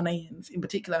 especially Ghanaians in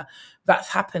particular, that's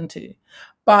happened to.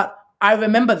 But I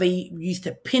remember they used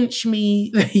to pinch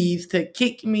me, they used to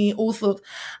kick me, all sorts.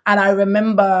 And I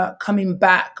remember coming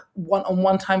back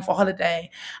one time for holiday,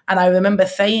 and I remember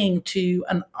saying to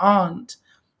an aunt,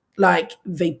 like,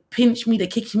 they pinch me, they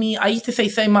kick me. I used to say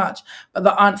so much, but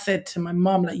the aunt said to my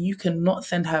mum, like, you cannot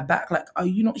send her back. Like, are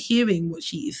you not hearing what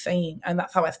she is saying? And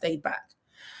that's how I stayed back.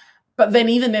 But then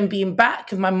even then being back,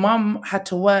 because my mum had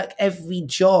to work every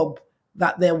job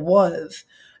that there was,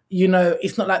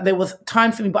 it's not like there was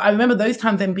time for me. But I remember those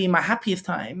times then being my happiest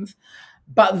times.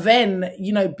 But then,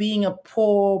 being a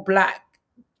poor Black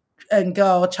and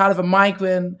girl, child of a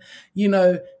migrant,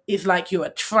 it's like you're a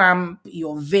tramp,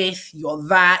 you're this, you're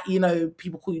that,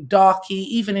 people call you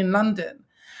darky, even in London.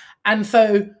 And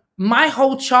so my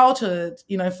whole childhood,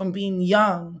 from being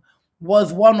young,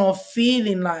 was one of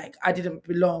feeling like I didn't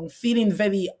belong, feeling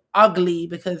very ugly,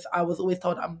 because I was always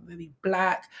told I'm very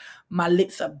Black. My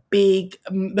lips are big.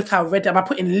 Look how red am I,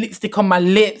 putting lipstick on my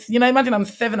lips. Imagine I'm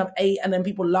 7, I'm 8, and then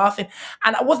people laughing.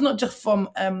 And it was not just from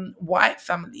white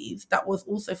families. That was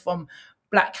also from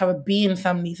Black Caribbean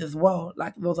families as well.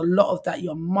 Like, there was a lot of that.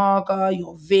 You're Marga,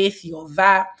 you're this, you're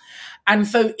that. And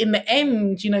so in the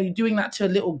end, you're doing that to a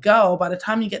little girl. By the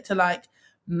time you get to like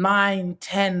 9,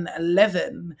 10,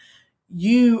 11,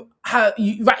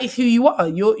 that is who you are.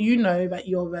 You know that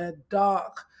you're a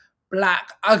dark,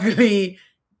 Black, ugly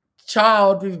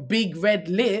child with big red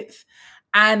lips,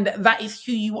 and that is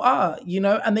who you are.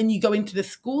 And then you go into the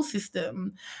school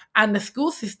system, and the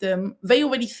school system, they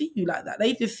already see you like that.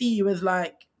 They just see you as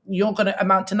like, you're going to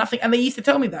amount to nothing. And they used to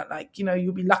tell me that, like,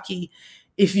 you'll be lucky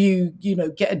if you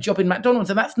get a job in McDonald's.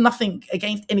 And that's nothing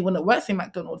against anyone that works in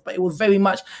McDonald's, but it was very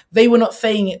much, they were not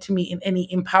saying it to me in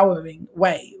any empowering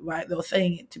way, right? They were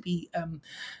saying it to be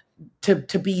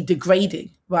to be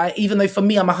degrading, right? Even though for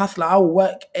me, I'm a hustler, I will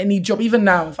work any job. Even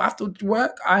now, if I have to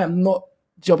work, I am not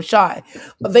job shy.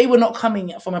 But they were not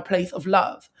coming from a place of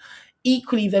love.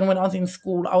 Equally, then when I was in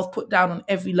school, I was put down on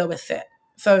every lower set.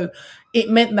 So it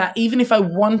meant that even if I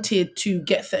wanted to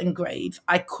get certain grades,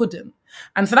 I couldn't.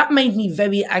 And so that made me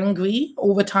very angry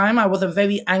all the time. I was a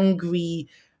very angry,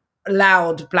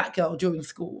 loud Black girl during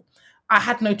school. I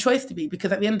had no choice to be,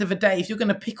 because at the end of the day, if you're going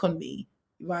to pick on me,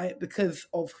 right, because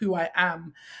of who I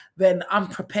am, then I'm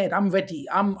prepared. I'm ready.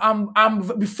 I'm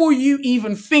before you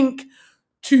even think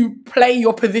to play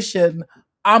your position,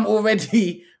 I'm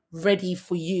already ready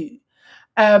for you.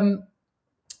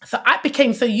 So I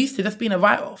became so used to just being a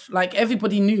write-off. Like,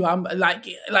 everybody knew I'm like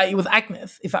it was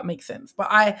Agnes, if that makes sense.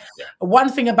 But one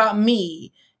thing about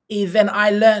me is then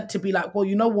I learned to be like, well,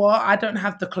 you know what? I don't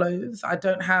have the clothes. I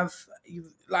don't have,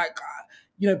 like,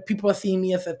 people are seeing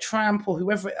me as a tramp or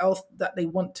whoever else that they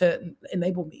want to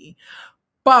enable me.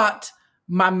 But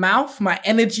my mouth, my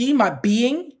energy, my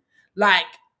being, like,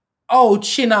 oh,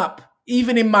 chin up.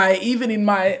 even in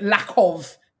my lack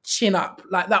of chin up,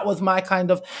 like that was my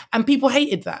kind of, and people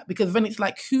hated that because then it's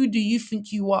like, who do you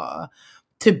think you are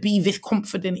to be this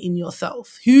confident in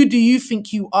yourself? Who do you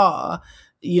think you are?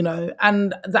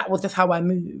 And that was just how I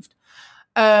moved.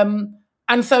 Um,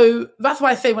 and so that's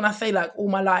why I say, when I say like all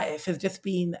my life has just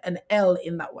been an L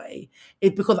in that way,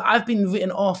 it's because I've been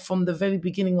written off from the very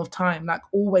beginning of time, like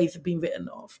always been written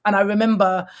off. And I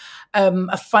remember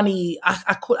a funny,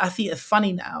 I see it as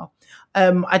funny now.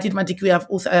 I did my degree. I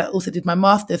also did my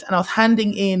master's, and I was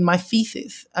handing in my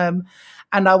thesis. And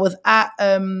I was at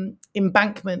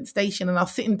Embankment Station, and I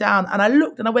was sitting down, and I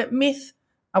looked, and I went, Miss,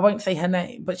 I won't say her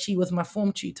name, but she was my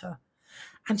form tutor.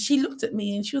 And she looked at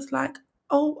me and she was like,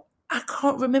 "Oh, I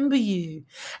can't remember you."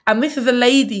 And this is a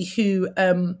lady who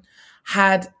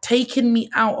had taken me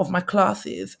out of my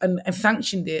classes and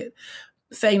sanctioned it,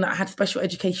 saying that I had special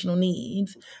educational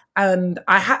needs. And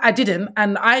I didn't.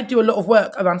 And I do a lot of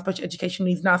work around special educational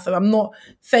needs now. So I'm not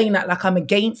saying that like I'm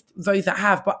against those that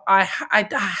have, but I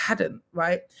hadn't,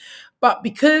 right? But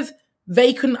because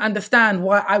they couldn't understand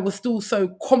why I was still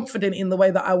so confident in the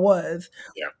way that I was,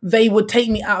 Yeah. they would take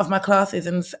me out of my classes,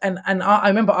 and I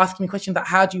remember asking me questions like,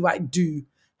 how do you write do?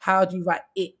 How do you write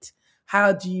it?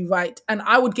 How do you write? And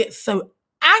I would get so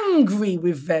angry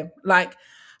with them, like,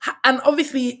 and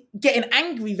obviously getting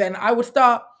angry, then I would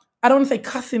start, I don't want to say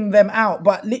cussing them out,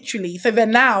 but literally. So then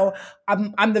now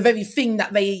I'm the very thing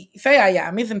that they say I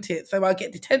am, isn't it? So I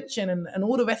get detention and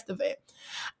all the rest of it.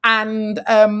 And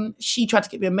she tried to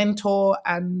get me a mentor,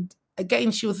 and again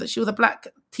she was a black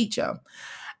teacher,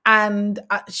 and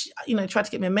she, tried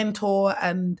to get me a mentor,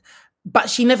 but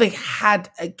she never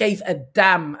gave a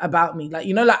damn about me. Like,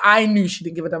 like I knew she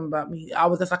didn't give a damn about me. I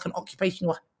was just like an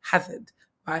occupational hazard,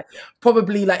 right?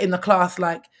 Probably like in the class,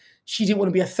 like she didn't want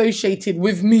to be associated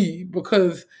with me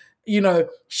because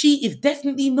she is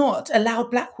definitely not a loud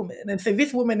black woman. And so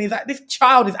this woman is like, this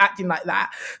child is acting like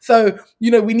that. So,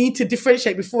 we need to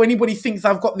differentiate before anybody thinks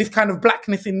I've got this kind of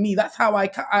blackness in me. That's how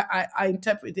I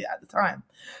interpreted it at the time.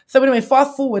 So anyway,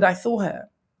 fast forward, I saw her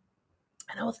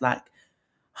and I was like,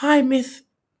 "Hi, Miss,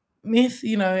 I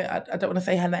don't want to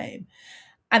say her name."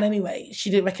 And anyway,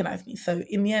 she didn't recognize me. So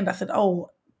in the end, I said,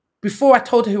 "Oh," before I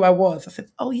told her who I was, I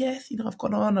said, "Oh yes, I've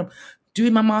gone on. I'm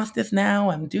doing my master's now.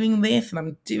 I'm doing this and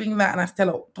I'm doing that." And I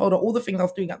told her all the things I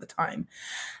was doing at the time.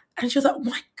 And she was like, "Oh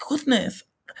my goodness,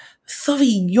 sorry,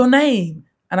 your name?"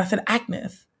 And I said,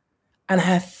 "Agnes." And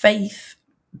her face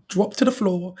dropped to the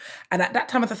floor. And at that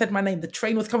time, as I said my name, the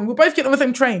train was coming. We're both getting on the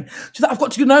same train. She's like, "I've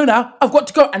got to go now. I've got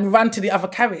to go," and ran to the other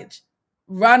carriage.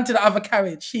 Ran to the other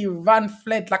carriage. She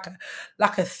fled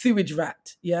like a sewage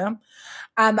rat. Yeah.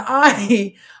 And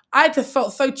I just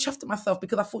felt so chuffed at myself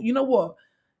because I thought, you know what?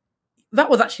 That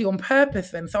was actually on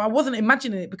purpose then. So I wasn't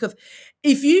imagining it, because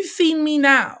if you've seen me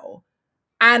now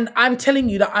and I'm telling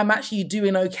you that I'm actually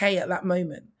doing okay at that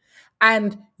moment,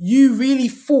 and you really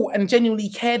thought and genuinely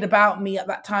cared about me at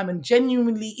that time, and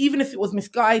genuinely, even if it was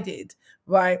misguided,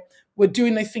 right, we're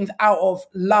doing those things out of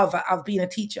love, out of being a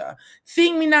teacher.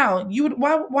 Seeing me now, you would,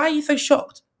 why are you so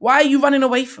shocked? Why are you running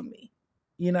away from me?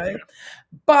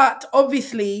 But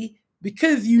obviously,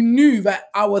 because you knew that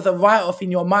I was a write-off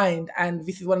in your mind, and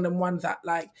this is one of them ones that,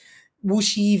 like, will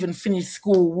she even finish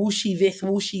school? Will she this?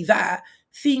 Will she that?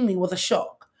 Seeing me was a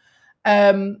shock.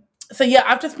 So yeah,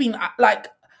 I've just been like,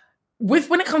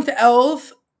 when it comes to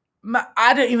L's,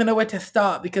 I don't even know where to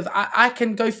start, because I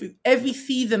can go through every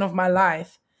season of my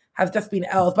life has just been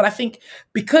L's. But I think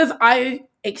because I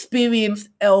experienced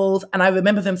L's and I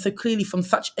remember them so clearly from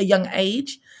such a young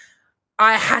age,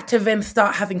 I had to then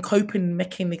start having coping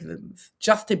mechanisms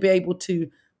just to be able to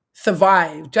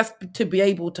survive, just to be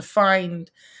able to find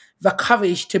the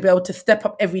courage to be able to step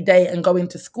up every day and go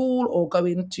into school or go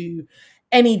into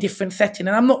any different setting.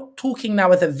 And I'm not talking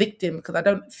now as a victim, because I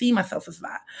don't see myself as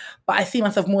that, but I see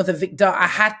myself more as a victor. I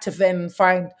had to then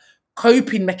find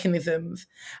coping mechanisms.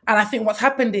 And I think what's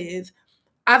happened is,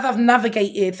 as I've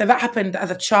navigated, so that happened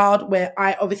as a child where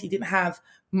I obviously didn't have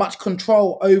much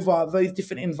control over those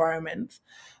different environments.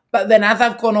 But then as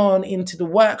I've gone on into the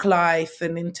work life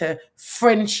and into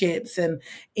friendships and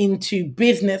into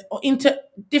business or into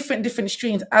different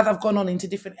streams, as I've gone on into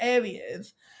different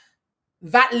areas,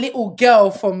 that little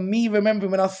girl from me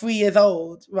remembering when I was 3 years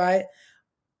old, right?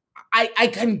 I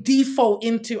can default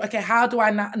into, okay, how do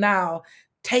I now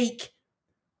take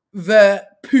the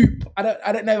poop? I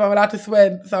don't know if I'm allowed to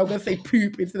swear, so I'm going to say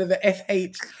poop instead of the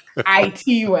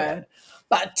SHIT word.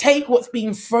 But take what's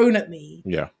being thrown at me,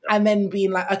 Yeah. and then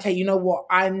being like, okay, you know what?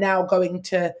 I'm now going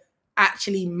to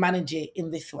actually manage it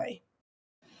in this way.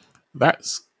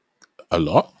 That's a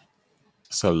lot.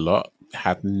 It's a lot.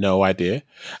 Had no idea.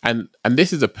 And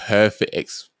this is a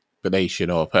perfect explanation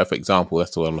or a perfect example.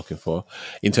 That's the word I'm looking for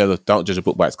in terms of don't judge a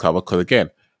book by its cover. Because again,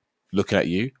 looking at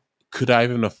you, could I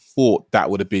even have thought that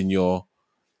would have been your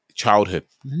childhood?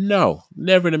 No,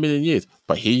 never in a million years.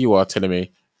 But here you are telling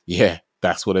me, yeah,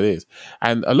 that's what it is.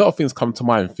 And a lot of things come to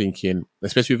mind thinking,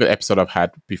 especially with an episode I've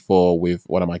had before with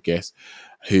one of my guests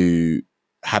who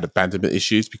had abandonment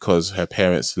issues because her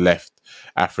parents left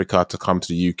Africa to come to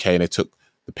the UK, and they took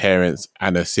the parents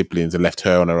and her siblings and left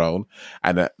her on her own.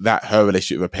 And that her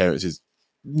relationship with her parents is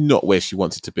not where she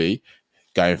wants it to be,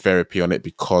 going therapy on it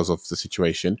because of the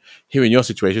situation. Here in your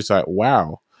situation, it's like,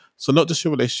 wow. So not just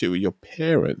your relationship with your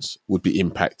parents would be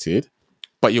impacted,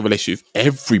 but your relationship with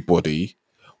everybody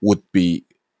would be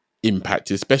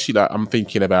impacted. Especially like I'm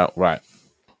thinking about, right,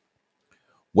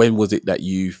 when was it that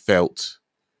you felt,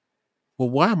 well,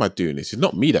 why am I doing this? It's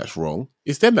not me that's wrong.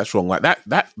 It's them that's wrong. Like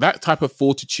that type of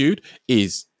fortitude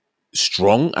is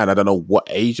strong. And I don't know what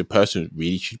age a person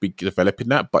really should be developing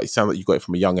that, but it sounds like you got it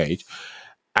from a young age.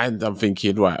 And I'm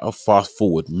thinking, right, I'll fast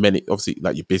forward many, obviously,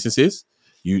 like your businesses,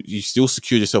 you still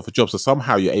secure yourself a job. So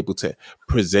somehow you're able to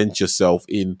present yourself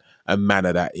in a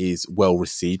manner that is well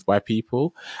received by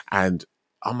people. And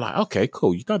I'm like, okay,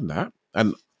 cool, you've done that.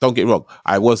 And don't get me wrong,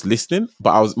 I was listening,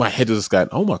 but my head was just going,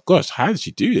 oh my gosh, how did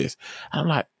she do this? And I'm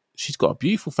like, she's got a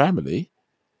beautiful family.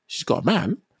 She's got a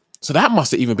man. So that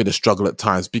must have even been a struggle at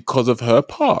times because of her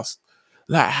past.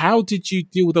 Like, how did you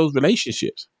deal with those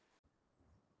relationships?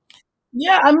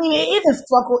 Yeah, I mean, it is a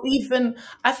struggle. Even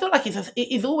I feel like it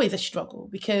is always a struggle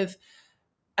because,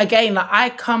 again, like, I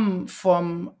come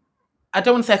from. I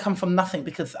don't want to say I come from nothing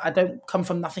because I don't come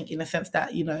from nothing in the sense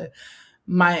that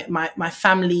my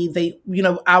family, they,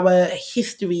 our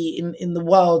history in the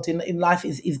world, in life,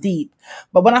 is deep.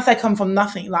 But when I say come from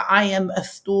nothing, like, I am a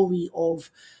story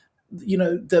of,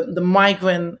 the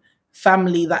migrant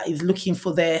family that is looking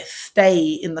for their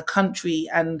stay in the country.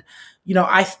 And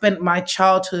I spent my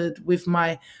childhood with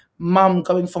my mum,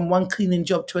 going from one cleaning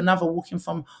job to another, walking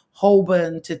from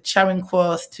Holborn to Charing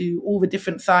Cross to all the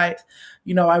different sites.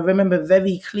 I remember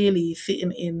very clearly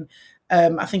sitting in,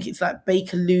 I think it's like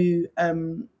Bakerloo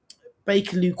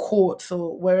courts,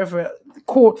 or wherever,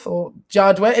 courts or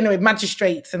judge, where, anyway,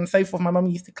 magistrates and so forth. My mum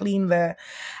used to clean there,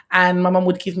 and my mum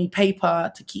would give me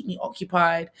paper to keep me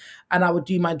occupied, and I would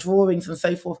do my drawings and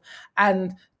so forth.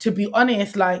 And to be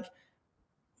honest, like,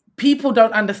 people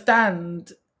don't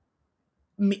understand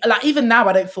me. Like, even now,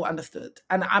 I don't feel understood,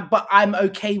 but I'm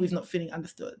okay with not feeling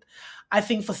understood. I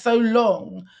think for so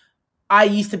long I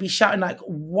used to be shouting like,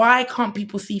 why can't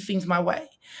people see things my way?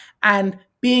 And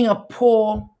being a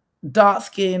poor,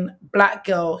 dark-skinned black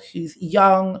girl who's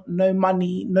young, no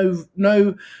money,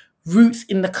 no roots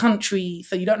in the country,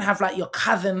 so you don't have like your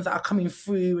cousins that are coming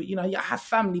through. You have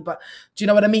family, but do you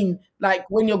know what I mean? Like,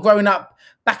 when you're growing up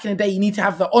back in the day, you need to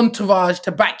have the entourage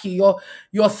to back you.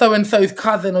 You're so and so's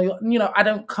cousin, or I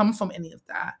don't come from any of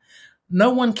that. No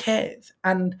one cares,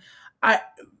 and I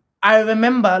I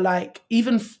remember, like,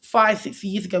 even 5, 6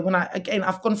 years ago, when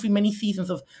I've gone through many seasons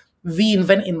of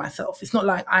reinventing myself. It's not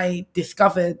like I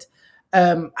discovered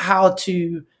how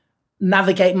to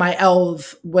navigate my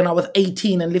L's when I was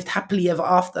 18 and lived happily ever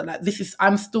after. Like,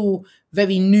 I'm still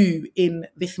very new in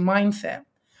this mindset.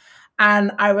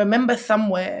 And I remember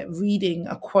somewhere reading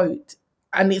a quote,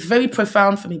 and it's very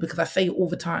profound for me because I say it all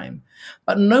the time.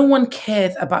 But no one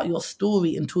cares about your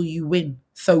story until you win.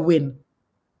 So win.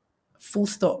 Full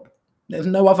stop. There's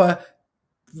no other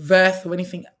verse or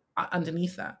anything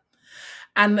underneath that.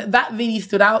 And that really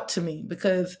stood out to me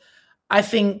because I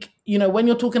think, when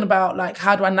you're talking about, like,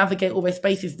 how do I navigate all those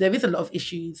spaces, there is a lot of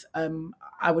issues.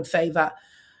 I would say that,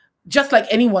 just like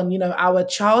anyone, our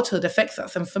childhood affects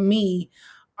us. And for me,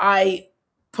 I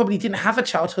probably didn't have a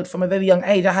childhood from a very young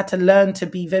age. I had to learn to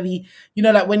be very,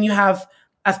 like, when you have,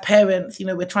 as parents,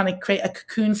 we're trying to create a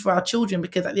cocoon for our children,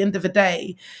 because at the end of the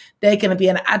day, they're going to be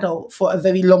an adult for a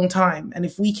very long time. And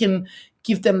if we can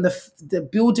give them the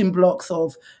building blocks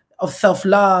of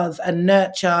self-love and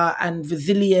nurture and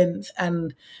resilience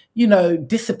and,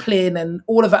 discipline and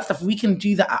all of that stuff, we can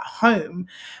do that at home,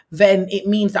 then it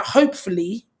means that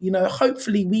hopefully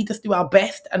we just do our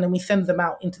best, and then we send them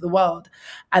out into the world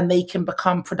and they can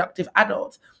become productive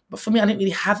adults. But for me, I didn't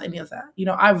really have any of that.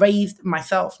 I raised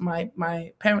myself.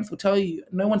 My parents will tell you,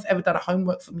 no one's ever done a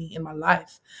homework for me in my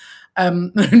life.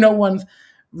 No one's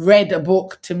read a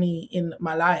book to me in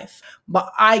my life.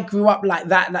 But I grew up like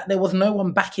that. Like, there was no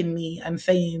one backing me and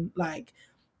saying, like,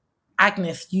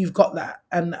 Agnes, you've got that.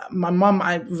 And my mum,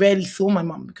 I rarely saw my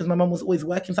mum because my mum was always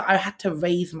working. So I had to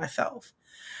raise myself.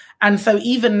 And so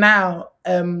even now,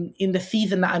 in the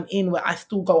season that I'm in, where I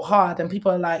still go hard, and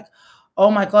people are like,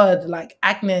 oh my God, like,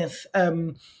 Agnes,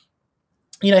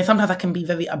 sometimes I can be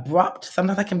very abrupt,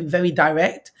 sometimes I can be very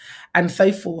direct, and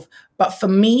so forth. But for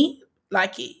me,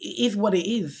 like, it is what it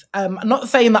is. I'm not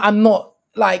saying that I'm not,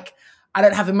 like, I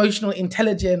don't have emotional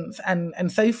intelligence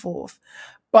and so forth.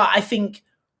 But I think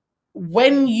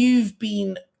when you've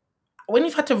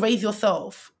had to raise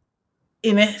yourself,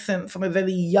 in essence, from a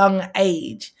very young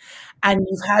age, and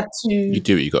you've had You to,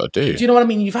 do what you got to do do. you know what I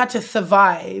mean? You've had to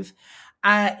survive.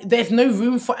 There's no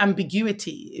room for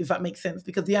ambiguity, if that makes sense,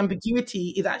 because the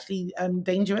ambiguity is actually That'll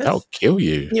dangerous. kill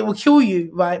you. It will kill you,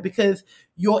 right? Because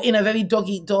you're in a very dog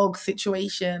eat dog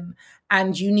situation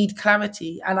and you need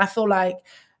clarity. And I feel like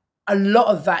a lot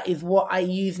of that is what I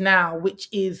use now, which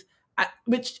in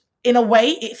a way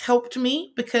it's helped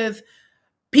me, because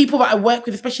people that I work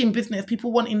with, especially in business,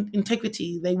 people want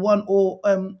integrity. They want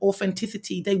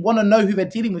authenticity. They want to know who they're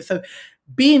dealing with. So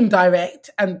being direct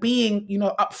and being,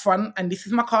 upfront, and this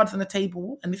is my cards on the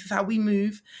table, and this is how we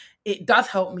move, it does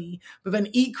help me. But then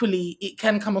equally, it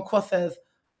can come across as,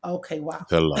 okay, wow.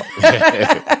 It's a lot.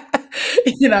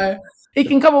 you know, it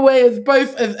can come away as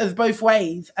both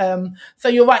ways. So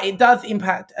you're right. It does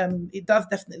impact. It does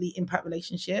definitely impact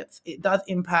relationships. It does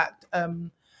impact a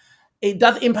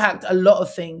lot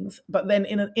of things, but then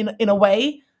in a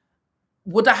way,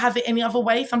 would I have it any other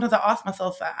way? Sometimes I ask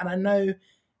myself that, and I know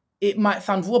it might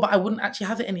sound raw, but I wouldn't actually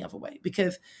have it any other way,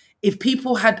 because if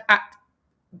people had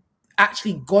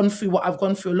actually gone through what I've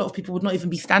gone through, a lot of people would not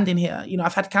even be standing here.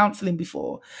 I've had counselling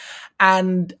before,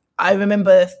 and I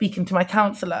remember speaking to my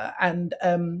counsellor and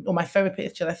or my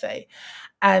therapist, should I say,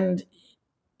 and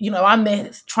I'm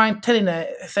there telling her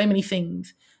so many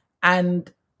things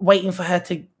and waiting for her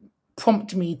to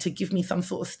prompt me to give me some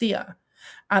sort of steer.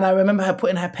 And I remember her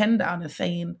putting her pen down and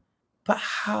saying, "But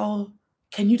how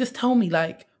can you just tell me,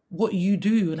 like, what you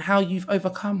do and how you've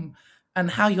overcome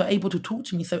and how you're able to talk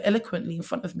to me so eloquently in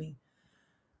front of me?"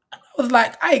 I was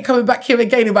like, I ain't coming back here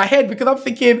again in my head, because I'm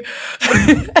thinking,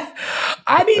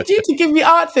 I need you to give me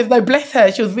answers. No, bless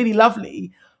her. She was really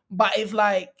lovely. But it's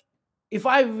like, if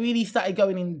I really started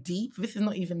going in deep, this is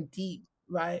not even deep,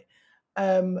 right?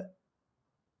 Um,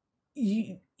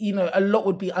 a lot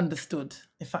would be understood,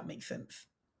 if that makes sense.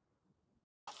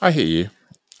 I hear you.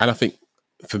 And I think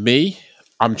for me,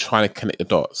 I'm trying to connect the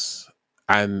dots.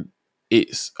 And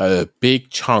it's a big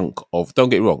chunk of, don't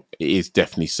get me wrong, it is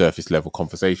definitely surface level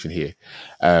conversation here.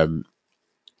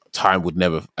 Time would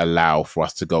never allow for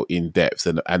us to go in depth.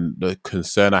 And the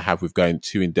concern I have with going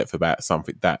too in depth about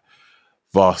something that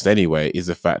vast anyway is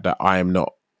the fact that I'm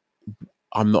not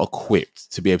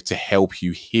equipped to be able to help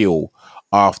you heal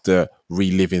after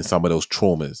reliving some of those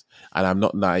traumas. And I'm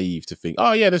not naive to think,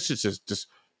 oh yeah, this is just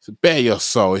bare your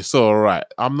soul. It's all right.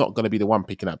 I'm not going to be the one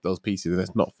picking up those pieces, and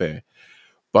that's not fair.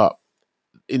 But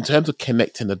in terms of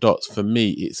connecting the dots, for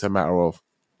me, it's a matter of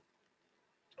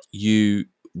you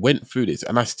went through this,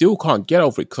 and I still can't get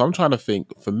over it, because I'm trying to think,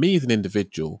 for me as an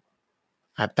individual,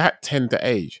 at that tender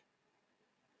age,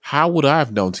 how would I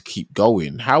have known to keep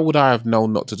going? How would I have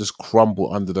known not to just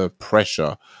crumble under the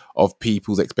pressure of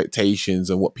people's expectations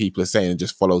and what people are saying and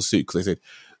just follow suit? Because they said,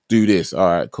 do this. All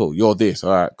right, cool. You're this.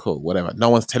 All right, cool. Whatever. No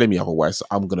one's telling me otherwise, so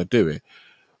I'm going to do it.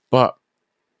 But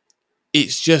it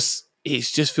just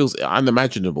feels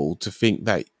unimaginable to think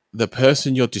that the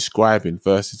person you're describing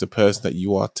versus the person that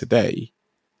you are today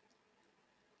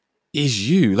is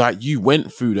you. Like, you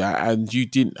went through that and you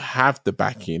didn't have the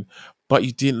backing, but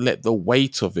you didn't let the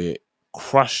weight of it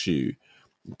crush you,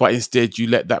 but instead you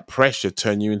let that pressure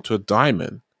turn you into a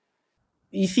diamond.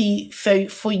 You see, so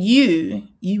for you,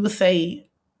 you will say,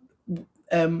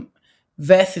 um,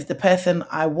 versus the person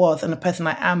I was and the person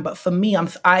I am. But for me,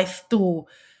 I still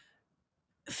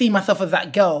see myself as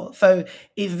that girl. So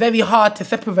it's very hard to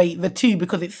separate the two,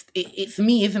 because it's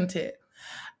me, isn't it?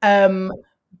 Um,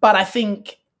 but I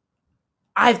think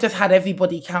I've just had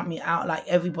everybody count me out, like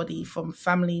everybody from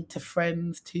family to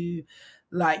friends to,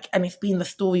 like, and it's been the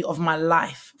story of my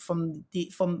life from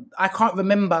I can't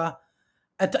remember.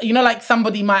 Like,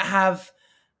 somebody might have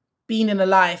been in a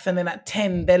life and then at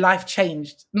 10 their life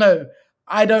changed. No,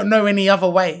 I don't know any other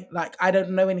way. Like, I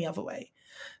don't know any other way.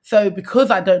 So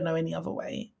because I don't know any other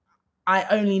way, I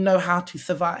only know how to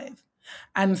survive.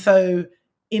 And so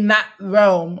in that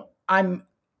realm, I'm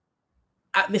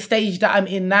at the stage that I'm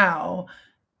in now,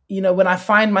 when I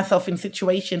find myself in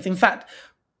situations, in fact,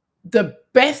 the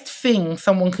best thing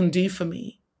someone can do for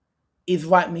me is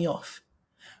write me off.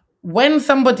 When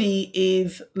somebody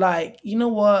is like, you know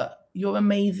what, you're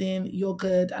amazing, you're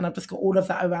good, and I've just got all of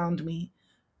that around me,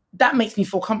 that makes me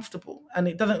feel comfortable and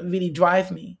it doesn't really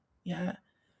drive me. Yeah.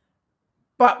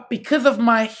 But because of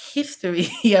my history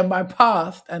and my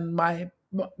past and my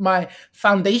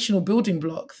foundational building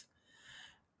blocks,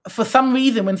 for some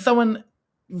reason, when someone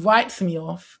writes me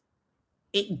off,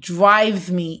 it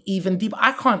drives me even deeper.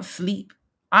 I can't sleep.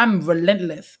 I'm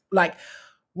relentless. Like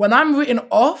when I'm written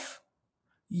off,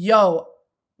 yo,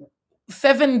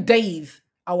 7 days,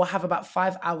 I will have about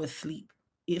 5 hours sleep.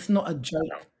 It's not a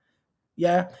joke.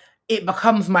 Yeah. It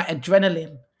becomes my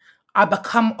adrenaline. I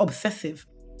become obsessive.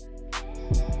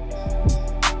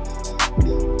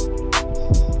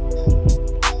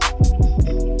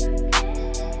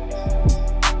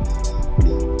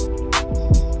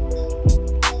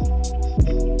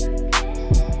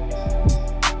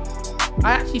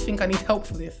 I actually think I need help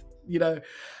for this, because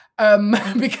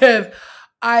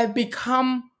I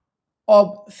become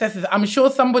obsessive. I'm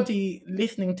sure somebody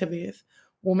listening to this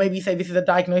will maybe say this is a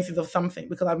diagnosis of something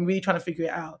because I'm really trying to figure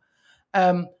it out.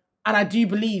 Um, and I do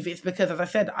believe it's because, as I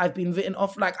said, I've been written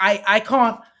off. Like I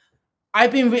can't.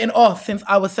 I've been written off since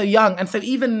I was so young, and so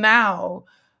even now,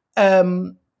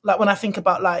 like when I think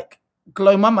about like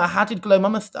Glow Mama, how did Glow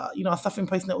Mama start? I was suffering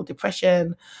postnatal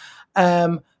depression.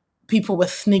 Um, People were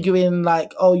sniggering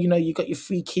like, "Oh, you got your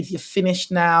 3 kids, you're finished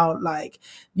now." Like,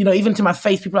 even to my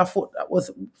face, people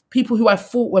who I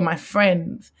thought were my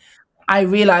friends. I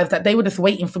realized that they were just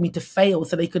waiting for me to fail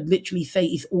so they could literally say,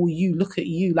 "It's all you. Look at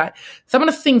you." Like some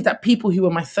of the things that people who were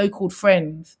my so-called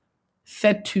friends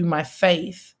said to my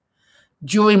face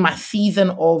during my season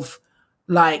of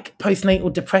like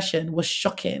postnatal depression was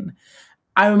shocking.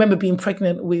 I remember being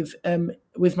pregnant with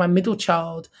my middle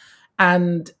child,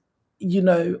 and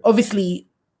obviously,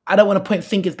 I don't want to point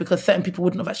fingers because certain people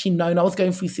wouldn't have actually known I was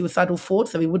going through suicidal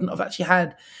thoughts, so they wouldn't have actually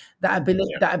had that ability.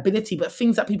 Yeah. That ability. But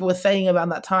things that people were saying around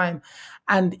that time,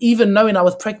 and even knowing I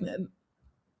was pregnant,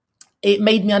 it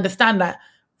made me understand that,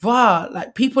 wow,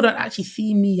 like people don't actually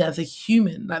see me as a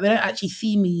human. Like they don't actually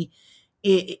see me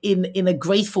in a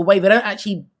graceful way. They don't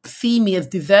actually see me as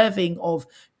deserving of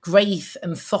grace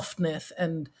and softness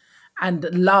and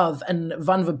love and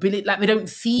vulnerability. Like they don't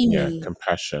see me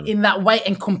compassion in that way,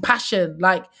 and compassion.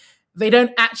 Like they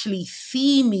don't actually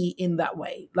see me in that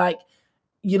way. Like,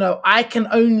 I can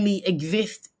only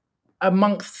exist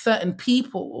amongst certain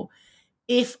people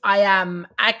if I am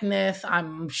Agnes,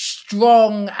 I'm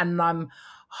strong and I'm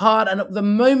hard. And at the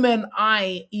moment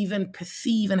I even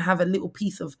perceive and have a little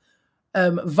piece of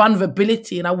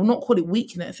vulnerability, and I will not call it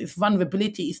weakness, it's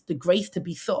vulnerability, it's the grace to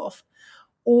be soft,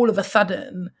 all of a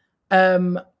sudden,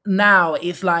 now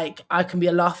it's like I can be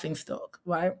a laughing stock,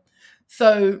 right?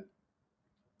 So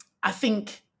I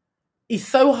think it's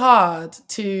so hard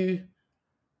to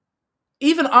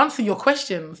even answer your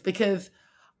questions because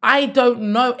I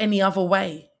don't know any other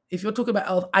way. If you're talking about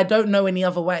health, I don't know any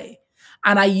other way.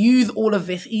 And I use all of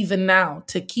this even now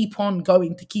to keep on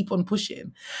going, to keep on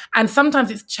pushing. And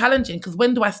sometimes it's challenging because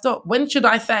when do I stop? When should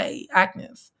I say,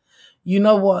 Agnes, you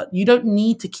know what? You don't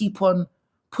need to keep on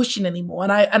pushing anymore.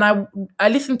 And I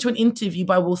listened to an interview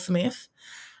by Will Smith,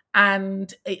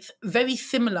 and it's very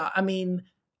similar. I mean,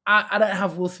 I don't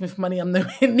have Will Smith money. I'm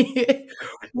nowhere near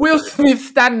Will Smith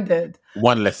standard.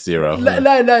 One less zero.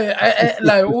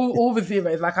 No, all the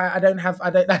zeros. Like I don't have.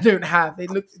 It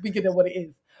looks bigger than what it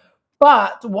is.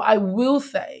 But what I will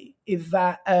say is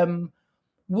that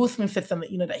Will Smith said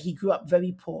something, that he grew up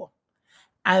very poor,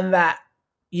 and that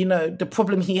the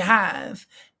problem he has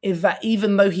is that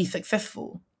even though he's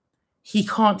successful, he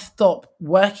can't stop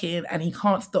working and he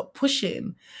can't stop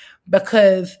pushing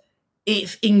because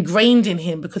it's ingrained in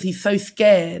him because he's so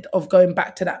scared of going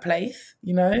back to that place,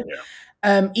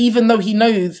 even though he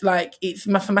knows like it's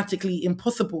mathematically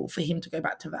impossible for him to go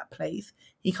back to that place,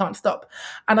 he can't stop.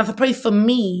 And I suppose for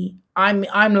me,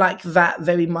 I'm like that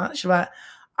very much, right?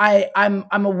 I'm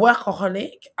a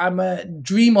workaholic, I'm a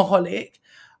dreamaholic,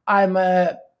 I'm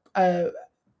a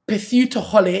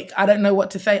pursuitaholic. I don't know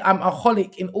what to say. I'm a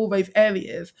holic in all those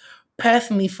areas,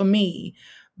 personally for me,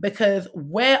 because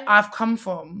where I've come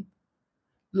from,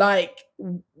 like,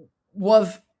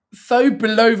 was so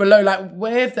below the low. Like,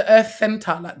 where's the Earth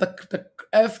center? Like the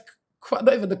Earth,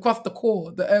 not even the crust, the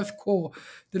core, the Earth's core,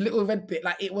 the little red bit.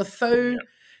 Like, it was so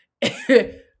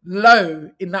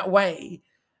low in that way.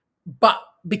 But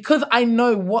because I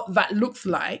know what that looks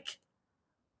like,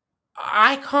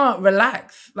 I can't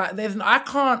relax. Like I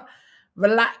can't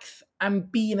relax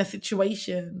and be in a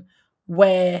situation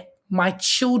where my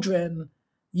children,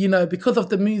 because of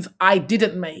the moves I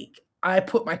didn't make, I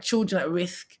put my children at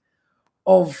risk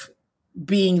of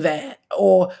being there.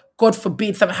 Or God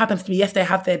forbid something happens to me. Yes, they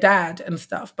have their dad and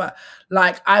stuff, but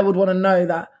like I would want to know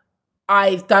that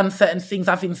I've done certain things,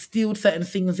 I've instilled certain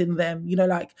things in them,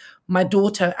 like my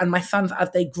daughter and my sons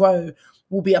as they grow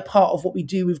will be a part of what we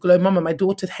do with Glow Mama. My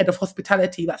daughter's head of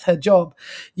hospitality, that's her job.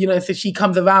 So she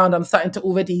comes around, I'm starting to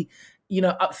already,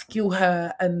 upskill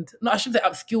her, and no, I shouldn't say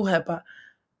upskill her, but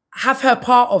have her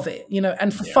part of it,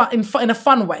 and for Yeah. fun, in a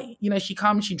fun way. She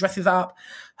comes, she dresses up.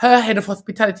 Her head of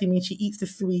hospitality means she eats the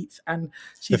sweets and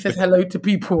she says hello to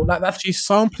people. Like that's She's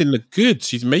sampling the goods.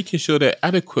 She's making sure they're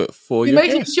adequate for she's your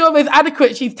making guests. sure it's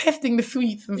adequate. She's testing the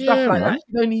sweets and stuff Yeah, like that.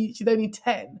 man. She's only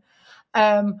 10.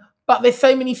 But there's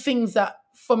so many things that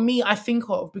for me I think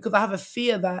of because I have a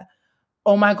fear that,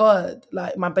 oh my God,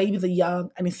 like my babies are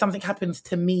young and if something happens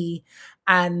to me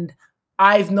and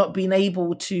I've not been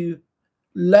able to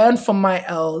learn from my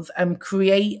elves and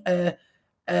create not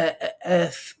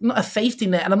a safety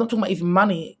net, and I'm not talking about even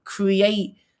money,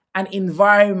 create an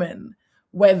environment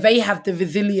where they have the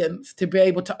resilience to be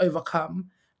able to overcome,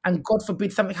 and God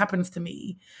forbid something happens to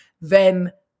me,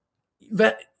 then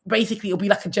basically it'll be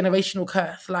like a generational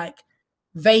curse. Like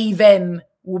they then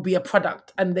will be a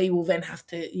product and they will then have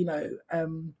to,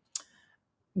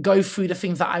 go through the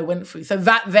things that I went through. So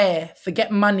that there,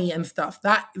 forget money and stuff,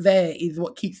 that there is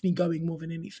what keeps me going more than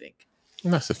anything.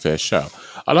 That's a fair shout.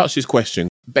 I'll ask you this question.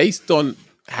 Based on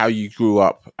how you grew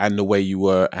up and the way you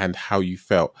were and how you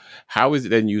felt, how is it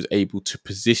then you was able to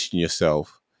position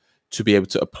yourself to be able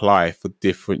to apply for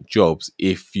different jobs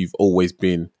if you've always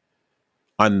been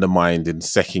undermined and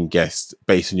second guessed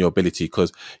based on your ability?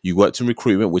 Because you worked in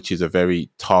recruitment, which is a very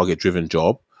target driven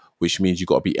job, which means you've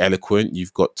got to be eloquent,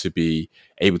 you've got to be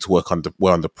able to work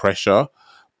under pressure.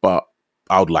 But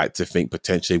I would like to think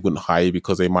potentially they wouldn't hire you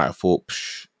because they might have thought,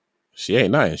 Psh, she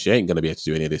ain't nice, she ain't going to be able to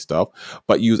do any of this stuff.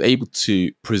 But you was able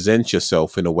to present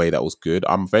yourself in a way that was good.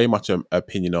 I'm very much an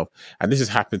opinion of, and this has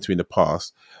happened to me in the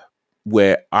past,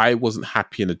 where I wasn't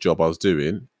happy in the job I was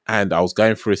doing and I was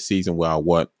going through a season where I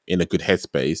weren't in a good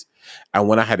headspace. And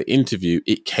when I had an interview,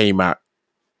 it came out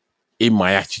in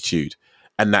my attitude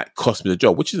and that cost me the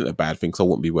job, which isn't a bad thing because I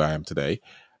wouldn't be where I am today.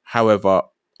 However,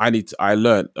 I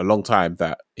learned a long time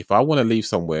that if I want to leave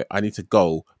somewhere, I need to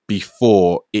go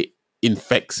before it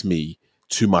infects me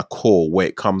to my core, where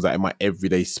it comes out in my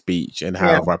everyday speech and Yeah.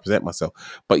 however I present myself.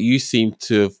 But you seem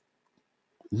to have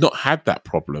not had that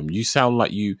problem. You sound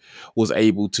like you was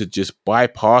able to just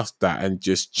bypass that and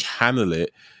just channel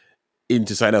it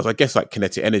into something else. I guess like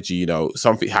kinetic energy,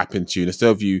 something happened to you, and instead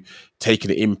of you taking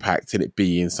the impact and it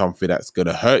being something that's going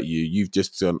to hurt you, you've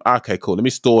just done, okay, cool, let me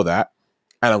store that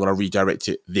and I'm going to redirect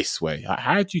it this way. Like,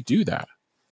 how do you do that?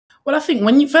 Well, I think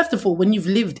when first of all, when you've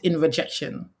lived in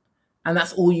rejection and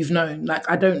that's all you've known, like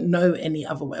I don't know any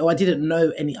other way, or I didn't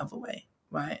know any other way,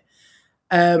 right?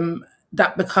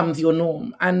 That becomes your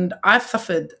norm. And I've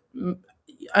suffered,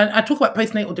 I talk about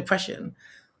postnatal depression,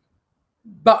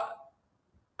 but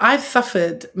I've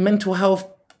suffered mental health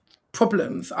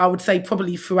problems, I would say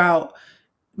probably throughout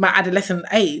my adolescent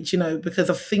age, because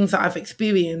of things that I've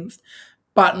experienced,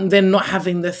 but then not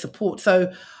having the support.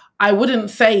 So I wouldn't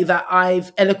say that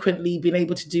I've eloquently been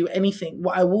able to do anything.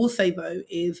 What I will say though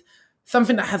is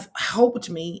something that has helped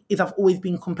me is I've always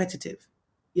been competitive.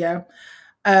 Yeah.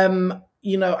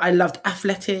 I loved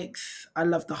athletics. I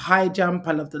loved the high jump.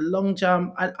 I loved the long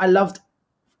jump. I loved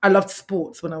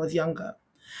sports when I was younger.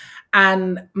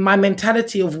 And my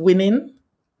mentality of winning,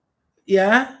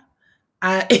 yeah,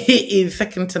 it is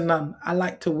second to none. I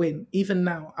like to win. Even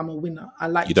now, I'm a winner. I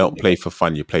You like to don't win. play for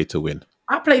fun, you play to win.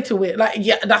 I play to win. Like,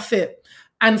 yeah, that's it.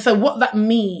 And so what that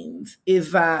means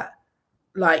is that,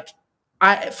 like,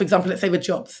 for example, let's say with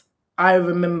jobs, I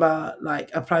remember like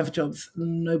applying for jobs,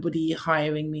 nobody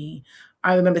hiring me.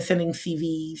 I remember sending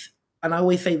CVs, and I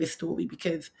always say this story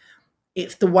because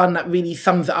it's the one that really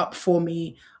sums it up for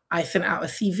me. I sent out a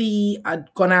CV.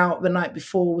 I'd gone out the night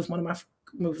before with one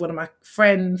of my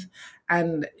friends,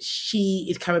 and she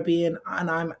is Caribbean and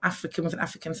I'm African with an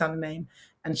African sounding name,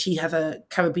 and she has a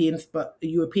Caribbean but a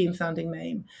European sounding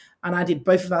name. And I did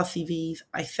both of our CVs.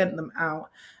 I sent them out,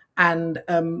 and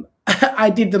I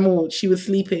did them all. She was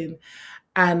sleeping,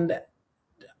 and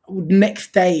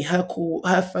next day her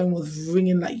phone was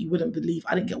ringing like you wouldn't believe.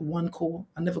 I didn't get one call.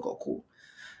 I never got a call.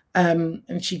 And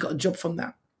she got a job from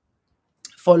that.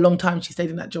 For a long time, she stayed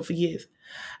in that job for years.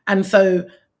 And so,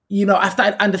 I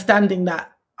started understanding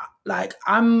that, like,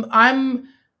 I'm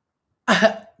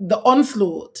the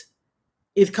onslaught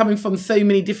is coming from so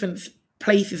many different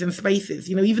places and spaces.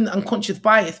 Even the unconscious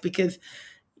bias, because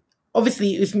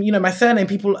obviously it was, my surname.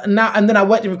 People now, and then I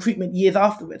worked in recruitment years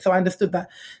afterwards, so I understood that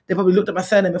they probably looked at my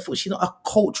surname and thought she's not a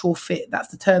cultural fit. That's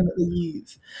the term that they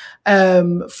use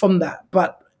from that.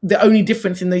 But the only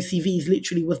difference in those CVs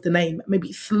literally was the name,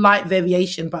 maybe slight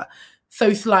variation, but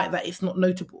so slight that it's not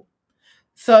notable.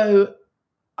 So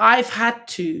I've had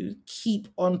to keep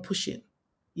on pushing,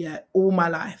 yeah, all my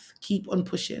life, keep on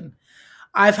pushing.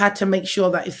 I've had to make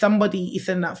sure that if somebody is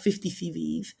sending out 50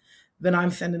 CVs, then I'm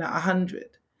sending out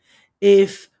 100.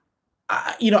 If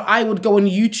I would go on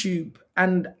YouTube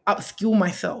and upskill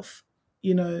myself.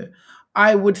 You know,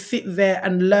 I would sit there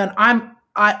and learn.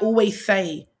 I always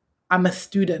say I'm a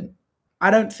student. I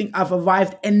don't think I've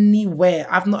arrived anywhere.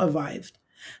 I've not arrived.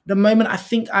 The moment I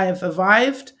think I have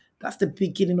arrived, that's the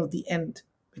beginning of the end.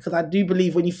 Because I do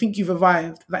believe when you think you've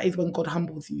arrived, that is when God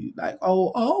humbles you. Like,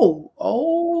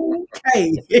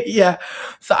 okay. Yeah.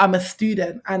 So I'm a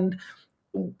student. And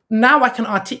now I can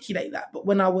articulate that. But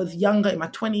when I was younger in my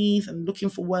 20s and looking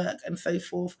for work and so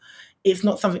forth, it's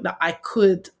not something that I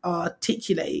could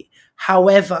articulate.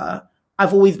 However,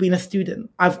 I've always been a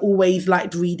student. I've always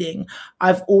liked reading.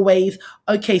 I've always,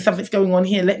 okay, something's going on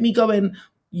here. Let me go and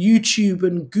YouTube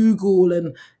and Google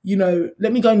and,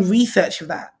 let me go and research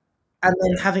that. And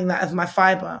then having that as my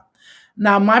fiber.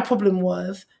 Now, my problem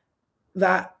was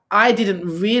that I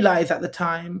didn't realize at the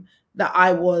time that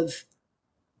I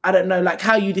don't know, like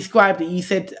how you described it. You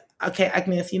said, okay,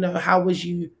 Agnes, how did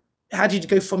you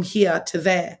go from here to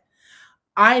there?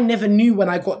 I never knew when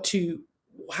I got to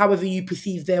however you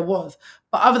perceived there was,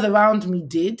 but others around me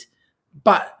did.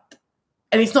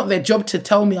 And it's not their job to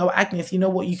tell me, oh, Agnes, you know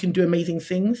what, you can do amazing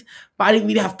things. But I didn't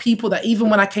really have people that, even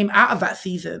when I came out of that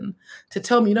season, to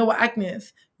tell me, you know what,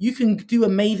 Agnes, you can do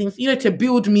amazing, to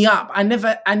build me up. I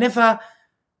never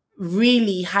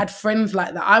really had friends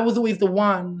like that. I was always the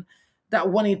one that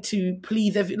wanted to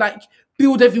please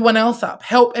build everyone else up,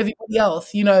 help everybody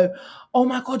else, oh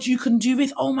my God, you can do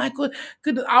this. Oh my God.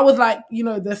 Good. I was like, the You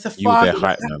were Safari. their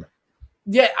hype man.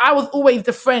 Yeah, I was always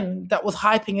the friend that was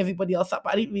hyping everybody else up,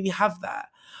 but I didn't really have that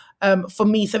for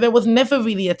me. So there was never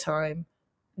really a time.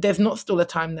 There's not still a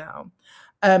time now.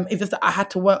 It's just that I had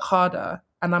to work harder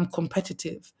and I'm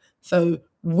competitive. So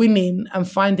winning and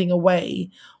finding a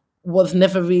way was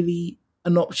never really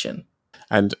an option.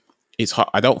 And it's hard.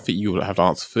 I don't think you would have an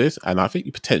answer for this, and I think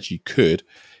you potentially could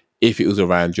if it was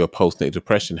around your postnatal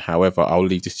depression. However, I'll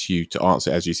leave this to you to answer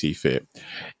as you see fit.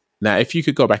 Now, if you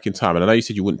could go back in time, and I know you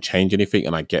said you wouldn't change anything,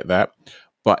 and I get that,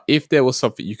 but if there was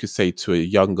something you could say to a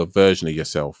younger version of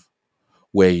yourself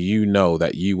where you know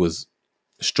that you was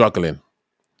struggling,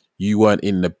 you weren't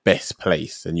in the best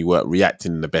place and you weren't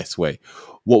reacting in the best way,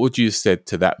 what would you have said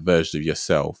to that version of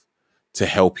yourself to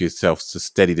help yourself to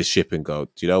steady the ship and go,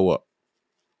 do you know what?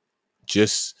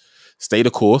 Just stay the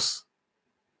course.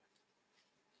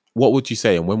 What would you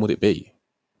say and when would it be?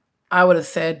 I would have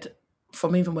said,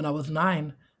 from even when I was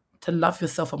 9, to love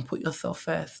yourself and put yourself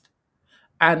first.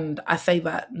 And I say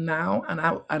that now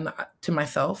to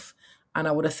myself, and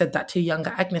I would have said that to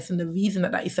younger Agnes. And the reason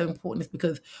that is so important is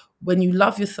because when you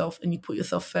love yourself and you put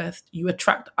yourself first, you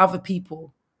attract other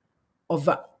people of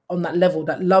that on that level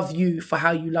that love you for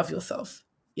how you love yourself.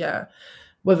 Yeah.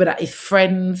 Whether that is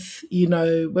friends,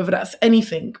 whether that's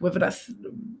anything, whether that's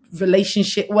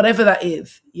relationship, whatever that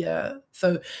is. Yeah.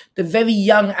 So the very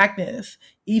young Agnes,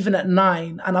 even at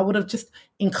 9, and I would have just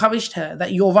encouraged her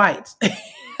that you're right.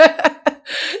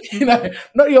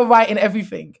 Not you're right in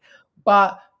everything,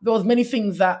 but there was many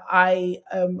things that I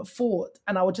thought,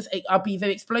 and I'll be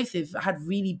very explosive. I had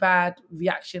really bad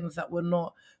reactions that were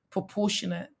not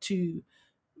proportionate to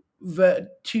the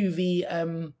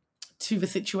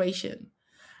situation,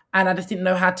 and I just didn't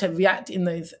know how to react in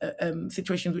those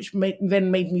situations, which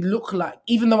then made me look like,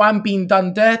 even though I'm being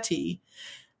done dirty,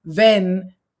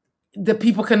 then the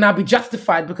people can now be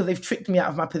justified because they've tricked me out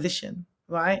of my position,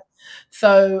 right?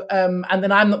 So, and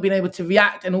then I'm not being able to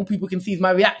react, and all people can see is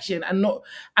my reaction,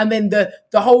 and then the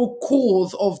whole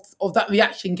cause of that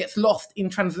reaction gets lost in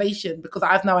translation because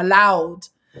I've now allowed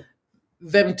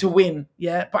them to win.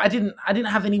 Yeah, but I didn't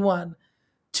have anyone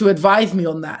to advise me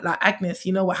on that. Like, Agnes,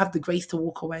 I have the grace to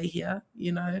walk away here.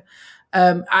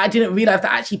 I didn't realize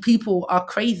that actually people are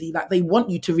crazy. Like, they want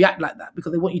you to react like that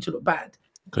because they want you to look bad.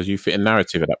 Because you fit a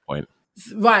narrative at that point.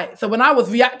 Right. So when I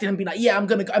was reacting and being like, yeah, I'm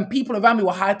going to go, and people around me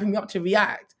were hyping me up to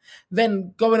react,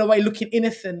 then going away looking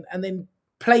innocent and then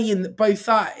playing both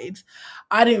sides,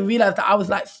 I didn't realize that I was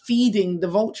like feeding the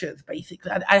vultures,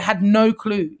 basically. I had no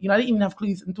clue. I didn't even have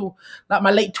clues until like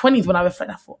my late 20s when I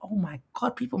reflected. I thought, oh my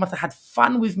God, people must have had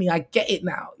fun with me. I get it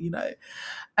now,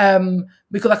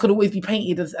 because I could always be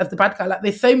painted as the bad guy. Like,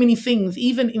 there's so many things,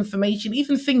 even information,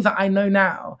 even things that I know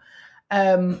now,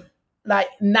 like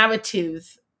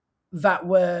narratives that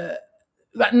are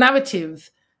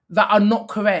not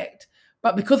correct.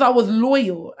 But because I was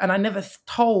loyal and I never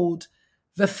told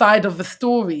the side of the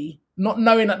story, not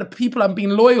knowing that the people I'm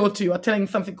being loyal to are telling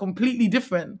something completely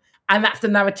different. And that's the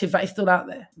narrative that is still out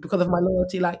there because of my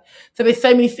loyalty. Like, so there's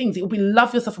so many things. It will be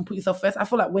love yourself and put yourself first. I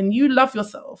feel like when you love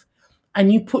yourself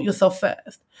and you put yourself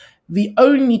first, the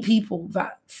only people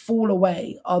that fall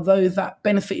away are those that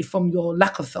benefited from your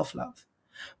lack of self-love.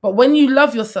 But when you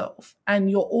love yourself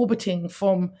and you're orbiting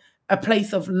from a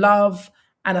place of love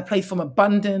and a place from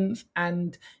abundance,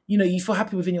 and you feel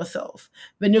happy within yourself,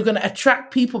 then you're going to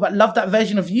attract people that love that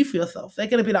version of you for yourself. They're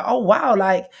going to be like, oh wow,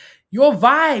 like your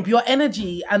vibe, your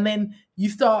energy, and then you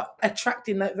start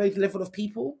attracting those level of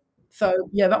people. So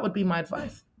yeah, that would be my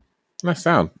advice. Nice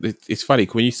sound. It's funny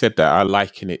when you said that. I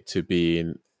liken it to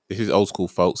being. This is old school,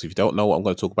 folks. If you don't know what I'm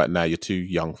going to talk about now, you're too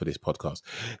young for this podcast.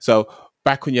 So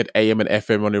back when you had AM and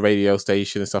FM on the radio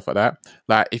station and stuff like that,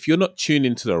 like if you're not tuned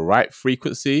into the right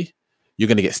frequency, you're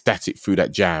going to get static through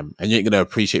that jam, and you ain't going to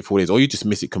appreciate for what it is, or you just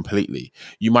miss it completely.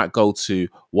 You might go to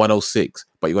 106,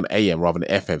 but you're on AM rather than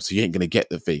FM, so you ain't going to get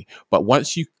the thing. But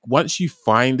once you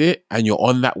find it and you're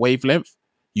on that wavelength,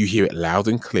 you hear it loud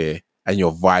and clear, and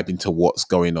you're vibing to what's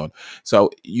going on. So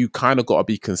you kind of got to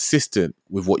be consistent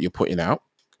with what you're putting out,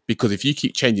 because if you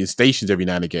keep changing stations every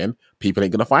now and again, people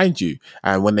ain't going to find you.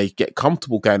 And when they get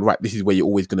comfortable going, right, this is where you're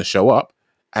always going to show up,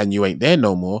 and you ain't there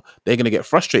no more, they're going to get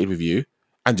frustrated with you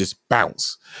and just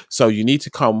bounce. So you need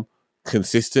to come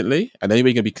consistently. And the only way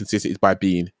you're going to be consistent is by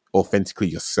being authentically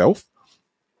yourself.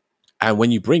 And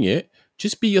when you bring it,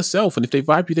 just be yourself. And if they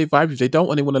vibe you, they vibe you. If they don't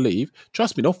and they want to leave,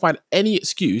 trust me, don't find any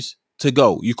excuse to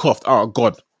go. You coughed. Oh,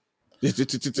 God.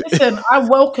 Listen, I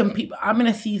welcome people. I'm in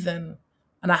a season,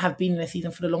 and I have been in a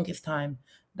season for the longest time,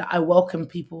 that I welcome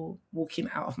people walking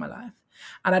out of my life,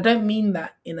 and I don't mean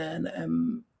that in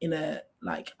a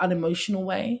like unemotional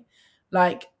way.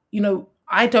 Like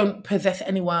I don't possess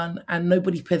anyone, and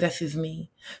nobody possesses me.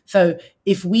 So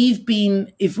if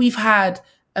we've had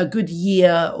a good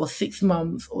year or 6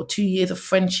 months or 2 years of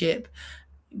friendship,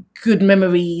 good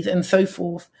memories and so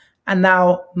forth, and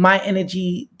now my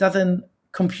energy doesn't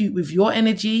compute with your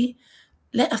energy,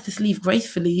 let us just leave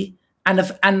gracefully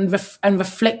and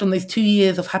reflect on those 2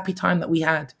 years of happy time that we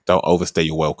had. Don't overstay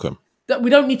your welcome. That we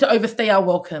don't need to overstay our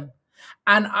welcome.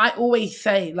 And I always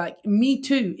say, like, me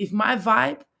too, if my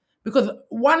vibe, because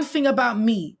one thing about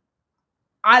me,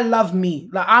 I love me.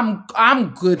 Like I'm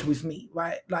good with me,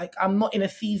 right? Like I'm not in a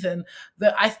season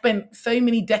that I spent so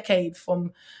many decades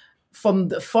from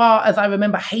the far as I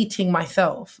remember hating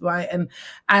myself, right?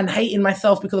 And hating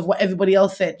myself because of what everybody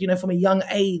else said, from a young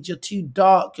age, you're too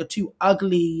dark, you're too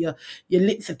ugly, your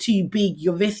lips are too big,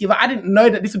 you're this, you're that. I didn't know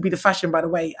that this would be the fashion, by the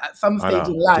way, at some I stage know. in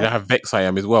Do you know life. how vexed I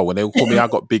am as well? When they call me, I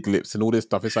got big lips and all this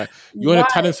stuff. It's like, you're in a Right.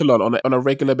 tanning salon on a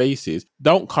regular basis.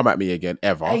 Don't come at me again,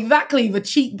 ever. Exactly. The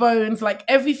cheekbones, like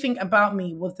everything about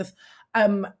me was just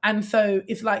and so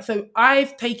it's like, so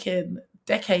I've taken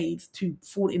decades to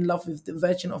fall in love with the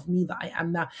version of me that I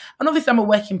am now. And obviously I'm a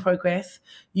work in progress.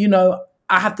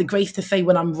 I have the grace to say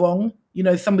when I'm wrong.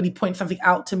 Somebody points something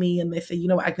out to me and they say,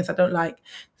 Agnes, I don't like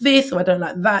this or I don't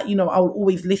like that. I will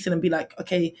always listen and be like,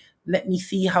 okay, let me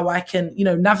see how I can,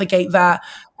 navigate that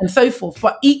and so forth.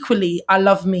 But equally, I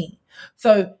love me.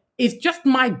 So it's just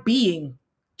my being,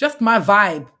 just my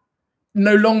vibe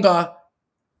no longer,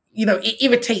 it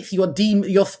irritates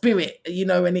your spirit,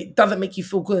 and it doesn't make you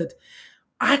feel good.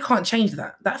 I can't change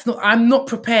that. I'm not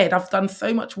prepared. I've done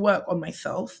so much work on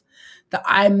myself that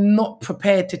I'm not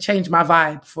prepared to change my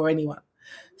vibe for anyone.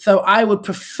 So I would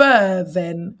prefer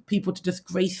then people to just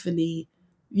gracefully,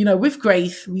 with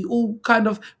grace, we all we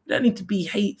don't need to be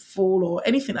hateful or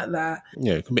anything like that.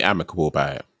 Yeah, you can be amicable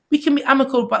about it. We can be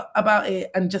amicable about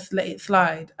it and just let it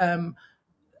slide.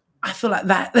 I feel like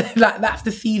that, like that's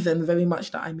the season very much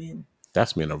that I'm in.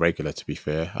 That's me on a regular, to be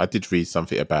fair. I did read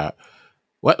something about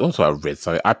what also I read.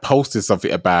 So I posted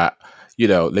something about,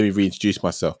 let me reintroduce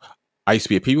myself. I used to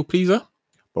be a people pleaser,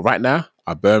 but right now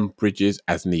I burn bridges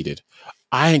as needed.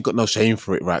 I ain't got no shame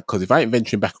for it, right? Because if I ain't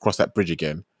venturing back across that bridge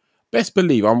again, best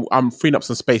believe I'm freeing up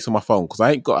some space on my phone, because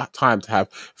I ain't got time to have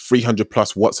 300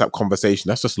 plus WhatsApp conversation.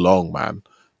 That's just long, man.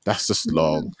 That's just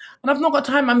long. And I've not got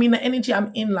time. I mean, the energy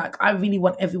I'm in, like, I really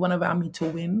want everyone around me to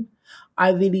win.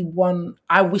 I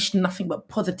wish nothing but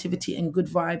positivity and good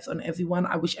vibes on everyone.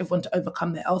 I wish everyone to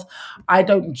overcome their else. I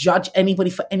don't judge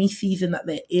anybody for any season that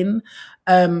they're in.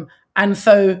 And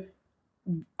so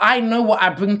I know what I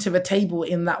bring to the table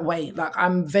in that way. Like,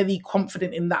 I'm very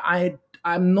confident in that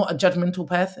I'm not a judgmental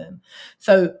person.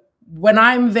 So when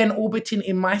I'm then orbiting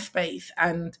in my space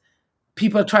and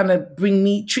people are trying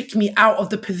to trick me out of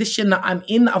the position that I'm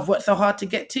in, that I've worked so hard to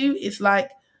get to, it's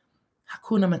like,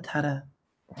 Hakuna Matata.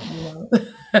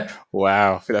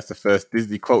 Wow, I think that's the first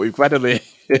Disney quote we've had on it.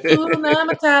 Hakuna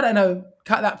Matata. No,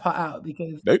 cut that part out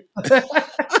because. Nope.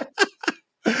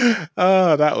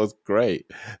 Oh, that was great.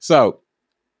 So,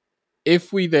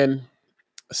 if we then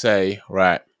say,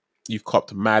 right, you've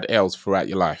copped mad L's throughout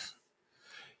your life.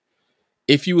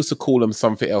 If you was to call them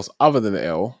something else other than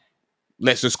L,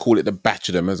 let's just call it the batch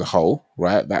of them as a whole,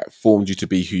 right? That formed you to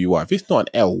be who you are. If it's not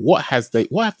an L, what have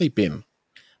they been?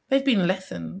 they've been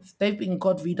lessons. They've been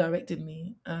God redirected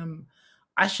me.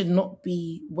 I should not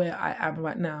be where I am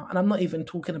right now, and I'm not even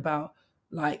talking about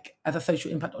like as a social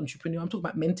impact entrepreneur. I'm talking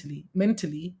about mentally.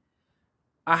 Mentally,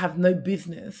 I have no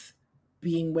business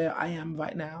being where I am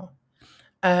right now.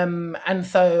 And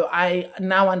so I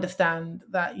now understand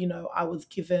that, I was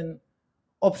given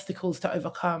obstacles to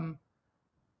overcome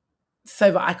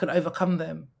so that I could overcome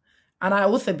them. And I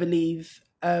also believe,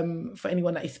 for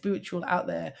anyone that is spiritual out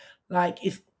there, like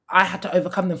if I had to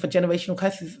overcome them for generational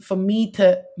curses, for me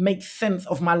to make sense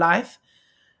of my life,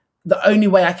 the only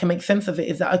way I can make sense of it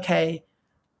is that, okay,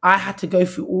 I had to go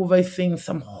through all those things,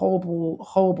 some horrible,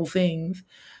 horrible things,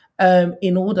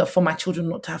 in order for my children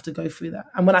not to have to go through that.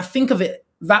 And when I think of it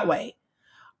that way,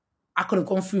 I could have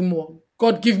gone through more.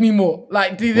 God, give me more.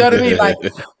 Like, do you know what I mean? Like,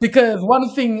 because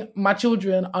one thing my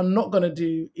children are not going to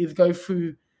do is go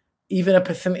through even a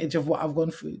percentage of what I've gone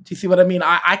through. Do you see what I mean?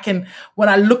 I can, when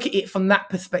I look at it from that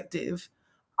perspective,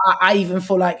 I even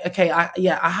feel like, okay,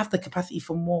 I have the capacity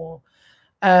for more.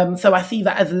 So I see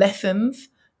that as lessons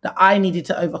that I needed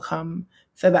to overcome,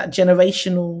 so that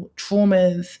generational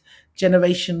traumas,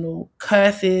 generational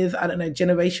curses, I don't know,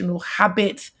 generational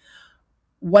habits,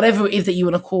 whatever it is that you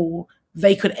want to call,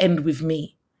 they could end with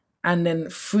me. And then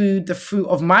through the fruit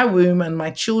of my womb and my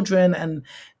children and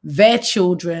their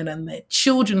children and their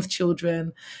children's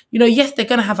children, yes, they're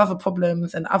going to have other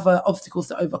problems and other obstacles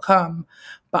to overcome,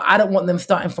 but I don't want them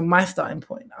starting from my starting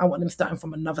point. I want them starting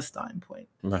from another starting point.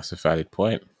 That's a valid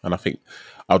point. And I think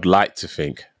I'd like to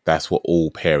think that's what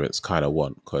all parents kind of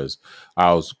want, because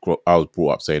I was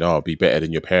brought up saying, "Oh, be better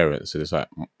than your parents." And it's like,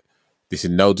 this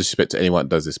is no disrespect to anyone that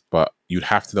does this, but you'd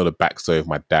have to know the backstory of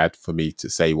my dad for me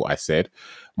to say what I said.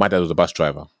 My dad was a bus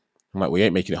driver. I'm like, well, you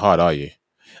ain't making it hard, are you?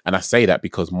 And I say that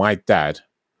because my dad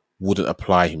wouldn't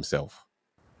apply himself.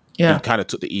 He Yeah. kind of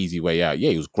took the easy way out.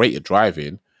 Yeah, he was great at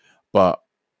driving, but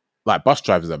like bus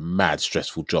drivers are a mad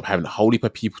stressful job. Having a whole heap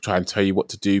of people trying to tell you what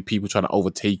to do, people trying to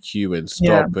overtake you and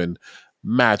Yeah. stop, and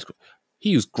mad.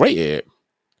 He was great at it,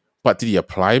 but did he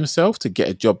apply himself to get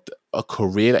a job, a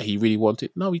career that he really wanted?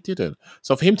 No, he didn't.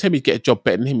 So for him to tell me to get a job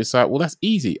better than him, it's like, well, that's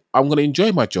easy. I'm going to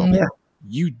enjoy my job. Yeah.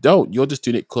 You don't. You're just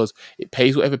doing it because it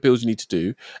pays whatever bills you need to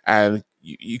do, and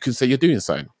you can say you're doing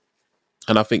something.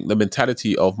 And I think the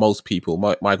mentality of most people,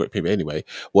 migrant people anyway,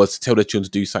 was to tell their children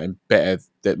to do something better,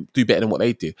 do better than what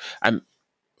they did. And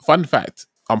fun fact,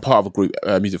 I'm part of a group,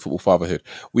 Music Football Fatherhood.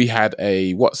 We had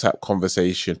a WhatsApp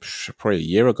conversation probably a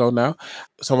year ago now.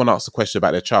 Someone asked a question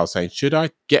about their child, saying, should I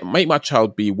make my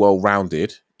child be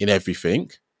well-rounded in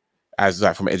everything, as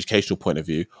like from an educational point of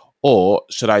view, or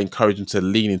should I encourage them to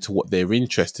lean into what they're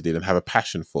interested in and have a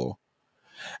passion for?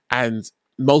 And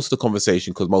most of the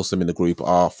conversation, because most of them in the group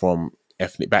are from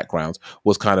ethnic backgrounds,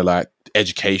 was kind of like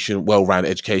education, well-rounded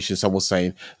education. Some was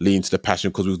saying lean to the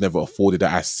passion because we was never afforded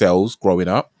that ourselves growing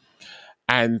up.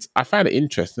 And I found it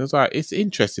interesting. It's like, it's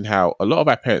interesting how a lot of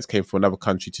our parents came from another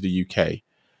country to the UK,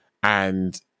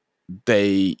 and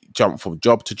they jumped from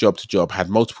job to job to job, had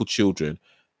multiple children,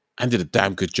 and did a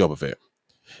damn good job of it.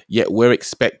 Yet we're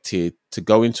expected to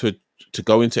go into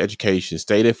education,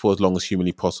 stay there for as long as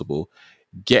humanly possible,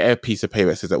 get a piece of paper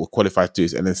that says that we're qualified to do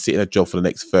this, and then sit in a job for the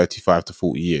next 35 to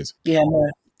 40 years. Yeah. No.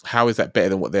 How is that better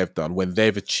than what they've done when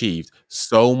they've achieved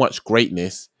so much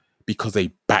greatness because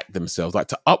they back themselves? Like,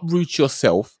 to uproot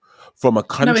yourself from a No,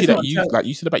 country it's that not a you, joke. like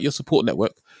you said about your support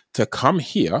network, to come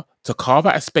here to carve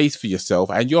out a space for yourself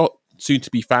and your soon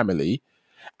to be family,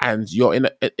 and you're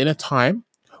in a time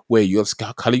where your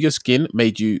color of your skin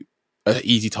made you an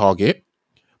easy target,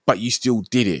 but you still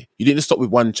did it. You didn't stop with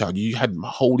one child. You had a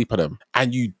whole heap of them,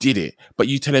 and you did it. But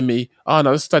you telling me, oh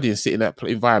no, let's study and sit in that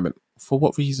environment. For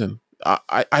what reason?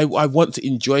 I want to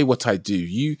enjoy what I do.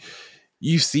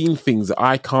 You've seen things that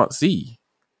I can't see.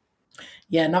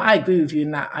 Yeah, no, I agree with you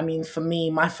in that. I mean, for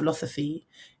me, my philosophy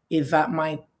is that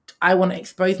I want to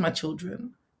expose my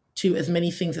children to as many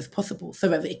things as possible so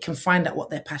that they can find out what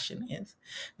their passion is.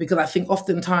 Because I think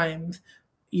oftentimes,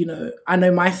 I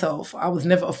know myself, I was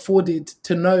never afforded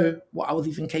to know what I was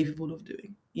even capable of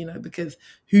doing, because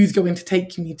who's going to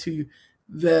take me to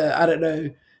I don't know,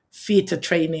 theatre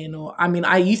training? Or, I mean,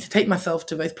 I used to take myself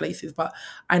to those places, but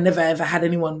I never ever had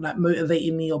anyone like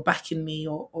motivating me or backing me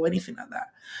or anything like that.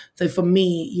 So for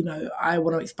me, I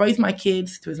want to expose my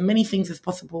kids to as many things as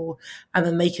possible, and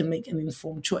then they can make an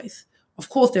informed choice. Of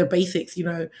course, there are basics,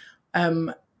 you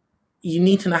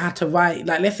need to know how to write.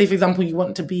 Like, let's say, for example, you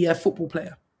want to be a football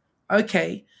player.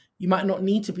 Okay, you might not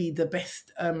need to be the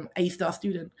best A-star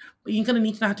student, but you're going to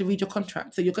need to know how to read your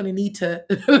contract. So you're going to need to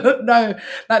know,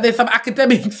 like, there's some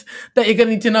academics that you're going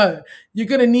to need to know. You're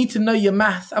going to need to know your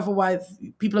maths. Otherwise,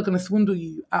 people are going to swindle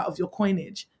you out of your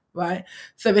coinage. right?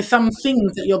 So there's some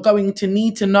things that you're going to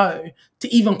need to know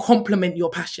to even complement your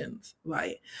passions,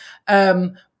 right?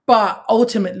 Um, but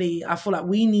ultimately, I feel like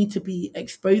we need to be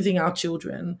exposing our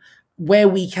children where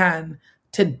we can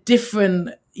to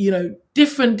different,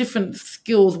 different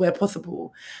skills where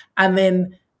possible, and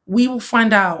then we will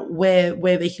find out where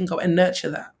they can go and nurture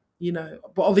that,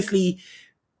 But obviously,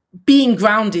 being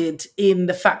grounded in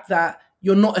the fact that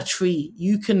you're not a tree,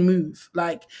 you can move.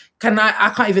 Like,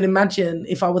 I can't even imagine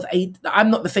if I was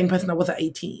I'm not the same person I was at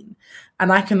 18.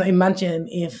 And I can imagine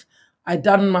if I'd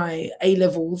done my A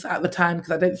levels at the time,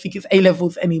 because I don't think it's A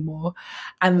levels anymore.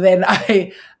 And then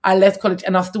I left college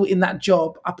and I'm still in that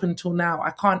job up until now.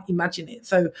 I can't imagine it.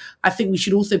 So I think we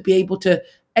should also be able to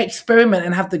experiment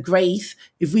and have the grace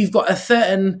if we've got a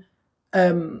certain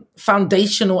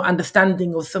foundational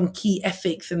understanding of some key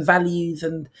ethics and values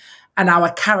and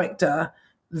our character,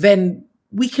 then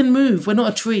we can move. We're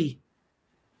not a tree.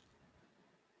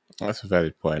 That's a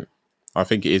valid point. I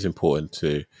think it is important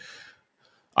to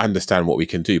understand what we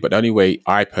can do. But the only way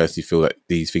I personally feel that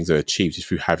these things are achieved is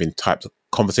through having types of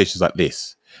conversations like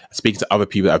this, speaking to other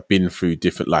people that have been through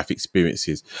different life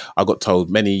experiences. I got told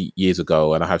many years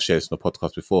ago, and I have shared this on the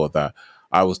podcast before, that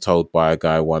I was told by a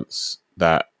guy once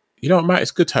that, Matt, it's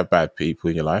good to have bad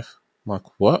people in your life. I'm like,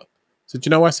 what? So do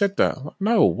you know why I said that? I'm like,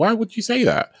 no, why would you say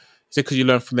that? He said, because you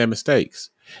learn from their mistakes.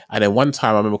 And then one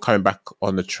time I remember coming back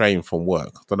on the train from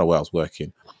work. I don't know where I was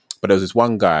working. But there was this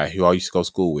one guy who I used to go to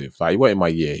school with. Like, he wasn't in my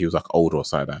year. He was like older or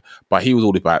something like that. But he was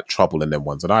all about trouble and them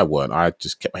ones. And I weren't. I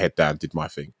just kept my head down, did my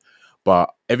thing. But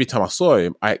every time I saw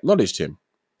him, I acknowledged him.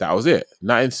 That was it.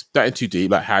 Nothing too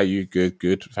deep. Like, how you?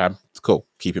 Good, fam. Cool.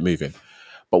 Keep it moving.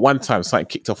 But one time, something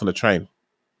kicked off on the train.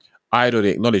 I had already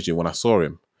acknowledged him when I saw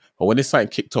him. But when this something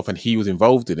kicked off and he was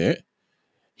involved in it,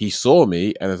 he saw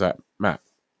me and was like, Matt,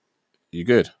 you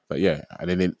good? Like, yeah. And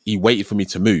then he waited for me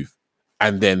to move.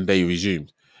 And then they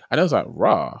resumed. And I was like,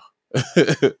 rah.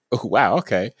 Wow,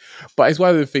 okay. But it's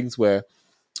one of the things where,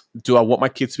 do I want my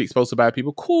kids to be exposed to bad people?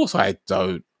 Of course I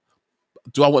don't.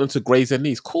 Do I want them to graze their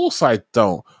knees? Of course I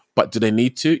don't. But do they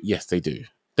need to? Yes, they do.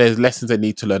 There's lessons they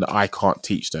need to learn that I can't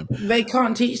teach them. They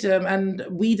can't teach them, and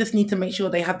we just need to make sure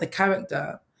they have the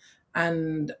character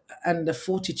and the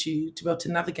fortitude to be able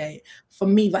to navigate. For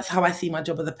me, that's how I see my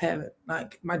job as a parent.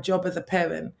 Like, my job as a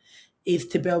parent is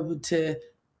to be able to,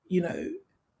 you know,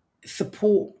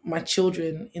 support my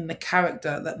children in the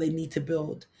character that they need to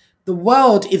build. The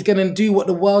world is going to do what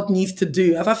the world needs to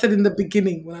do. As I said in the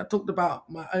beginning, when I talked about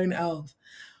my own elves,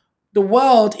 the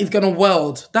world is going to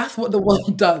world. That's what the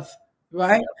world does,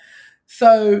 right?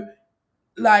 So,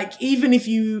 like, even if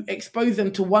you expose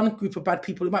them to one group of bad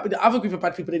people, it might be the other group of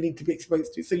bad people they need to be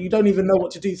exposed to. So you don't even know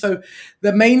what to do. So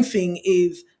the main thing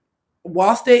is,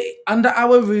 whilst they're under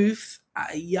our roof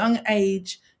at a young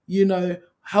age,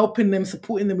 helping them,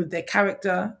 supporting them with their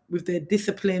character, with their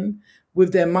discipline,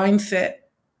 with their mindset,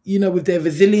 with their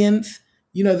resilience,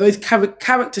 those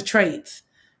character traits.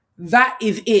 That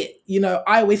is it.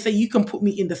 I always say, you can put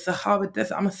me in the Sahara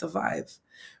Desert, I'm gonna survive.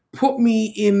 Put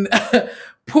me in,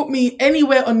 put me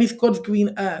anywhere on this God's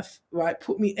green earth, right?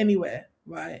 Put me anywhere,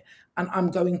 right? And I'm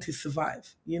going to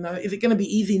survive. Is it going to be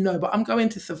easy? No, but I'm going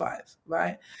to survive,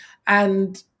 right?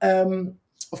 And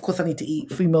of course, I need to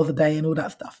eat 3 meals a day and all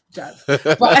that stuff, jazz.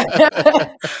 But,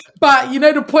 but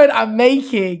the point I'm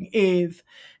making is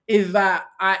that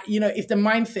it's the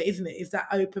mindset, isn't it? It's that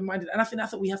open minded, and I think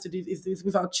that's what we have to do is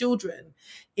with our children.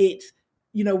 It's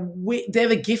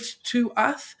they're a gift to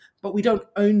us, but we don't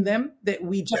own them. That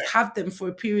we just have them for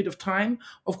a period of time.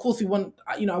 Of course, we want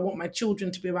I want my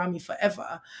children to be around me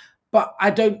forever, but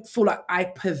I don't feel like I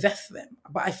possess them.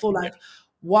 But I feel like,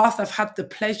 whilst I've had the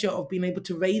pleasure of being able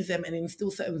to raise them and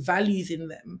instill certain values in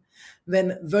them,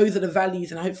 then those are the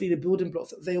values and hopefully the building blocks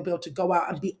that they'll be able to go out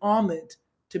and be armored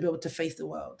to be able to face the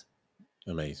world.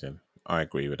 Amazing. I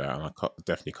agree with that. And I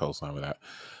definitely co-sign with that.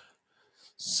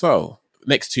 So,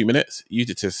 next 2 minutes, use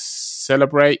it to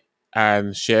celebrate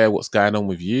and share what's going on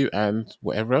with you and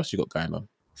whatever else you got going on.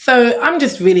 So I'm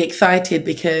just really excited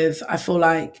because I feel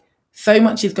like so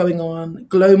much is going on.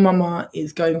 Glow Mama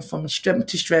is going from strength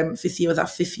to strength. This year was our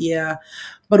 5th year,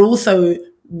 but also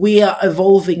we are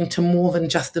evolving to more than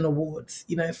just an awards.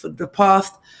 For the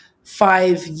past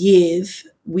 5 years,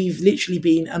 we've literally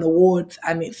been an awards,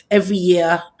 and it's every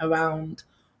year around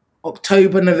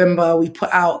October, November, we put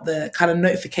out the kind of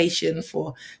notification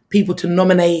for people to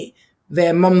nominate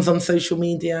their mums on social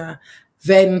media,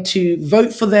 then to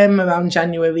vote for them around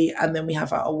January, and then we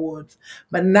have our awards.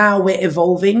 But now we're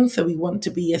evolving, so we want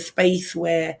to be a space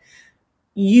where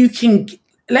you can,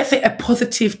 let's say, a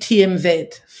positive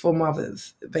TMZ for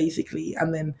mothers, basically,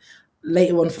 and then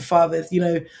later on for fathers,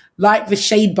 like the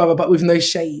shade borough, but with no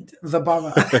shade, the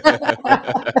borough.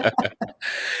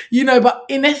 But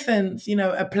in essence,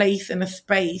 a place and a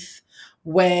space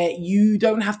where you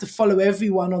don't have to follow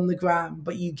everyone on the gram,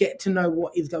 but you get to know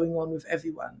what is going on with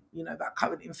everyone, that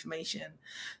current information.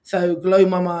 So Glow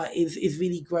Mama is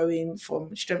really growing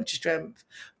from strength to strength.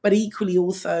 But equally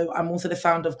also, I'm also the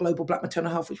founder of Global Black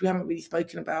Maternal Health, which we haven't really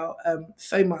spoken about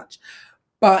so much.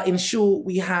 But in short,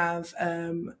 we have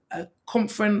a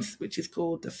conference which is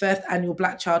called the First Annual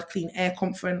Black Child Clean Air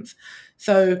Conference.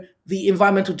 So the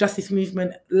environmental justice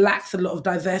movement lacks a lot of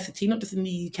diversity, not just in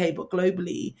the UK, but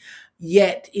globally.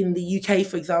 Yet in the UK,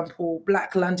 for example,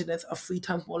 Black Londoners are 3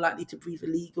 times more likely to breathe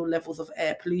illegal levels of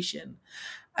air pollution.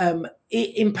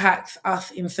 It impacts us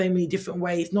in so many different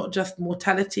ways, not just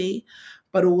mortality,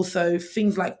 but also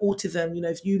things like autism.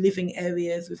 If you live in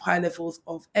areas with high levels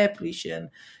of air pollution,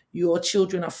 your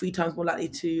children are 3 times more likely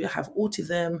to have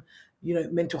autism,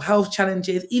 mental health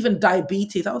challenges, even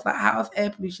diabetes. I was like, how's air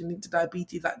pollution linked to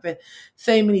diabetes? Like, there's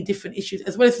so many different issues,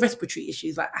 as well as respiratory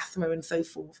issues like asthma and so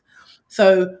forth.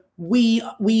 So we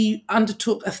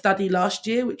undertook a study last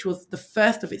year, which was the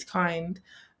first of its kind,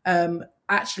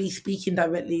 actually speaking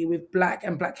directly with Black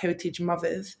and Black heritage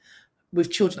mothers with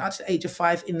children up to the age of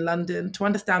 5 in London to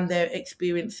understand their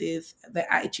experiences, their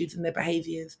attitudes, and their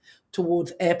behaviours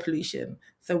towards air pollution.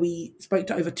 So we spoke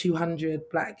to over 200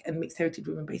 Black and mixed heritage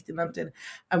women based in London,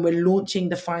 and we're launching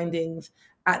the findings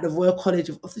at the Royal College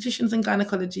of Obstetricians and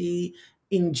Gynecology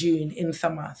in June, in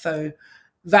summer. So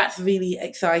that's really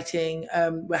exciting.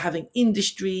 We're having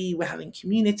industry, we're having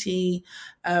community,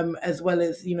 as well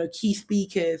as, key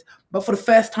speakers. But for the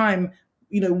first time,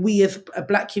 we as a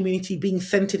Black community being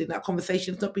centered in that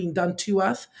conversation. It's not being done to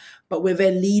us, but we're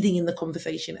there leading in the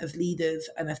conversation as leaders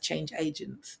and as change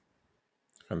agents.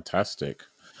 Fantastic.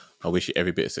 I wish you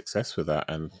every bit of success with that.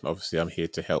 And obviously, I'm here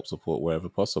to help support wherever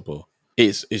possible.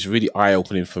 It's really eye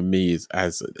opening for me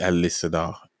as a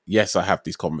listener. Yes, I have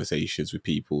these conversations with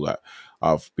people that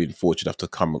I've been fortunate enough to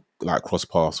come like cross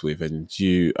paths with, and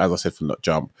you, as I said from Not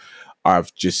Jump,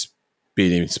 I've just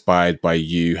been inspired by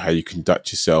you, how you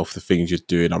conduct yourself, the things you're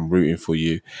doing. I'm rooting for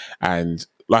you, and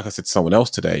like I said to someone else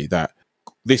today, that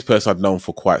this person I'd known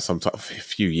for quite some time, a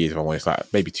few years, if I'm honest,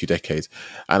 like maybe 2 decades,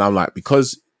 and I'm like,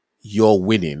 because you're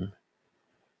winning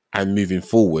and moving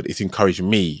forward, it's encouraging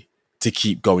me to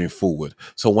keep going forward.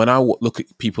 So when I look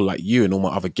at people like you and all my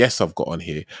other guests I've got on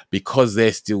here, because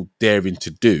they're still daring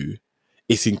to do,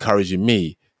 it's encouraging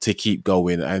me to keep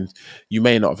going. And you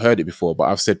may not have heard it before, but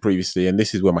I've said previously, and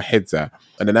this is where my head's at,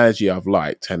 an analogy I've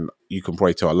liked, and you can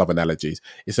probably tell I love analogies.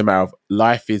 It's a matter of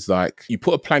life is like you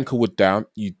put a plank of wood down,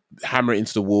 you hammer it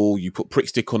into the wall, you put prick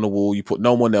stick on the wall, you put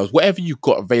no one else, whatever you've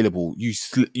got available, you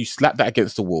slap that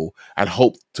against the wall and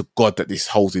hope to God that this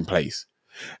holds in place.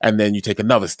 And then you take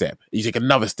another step,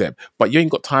 but you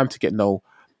ain't got time to get no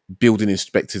building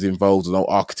inspectors involved or no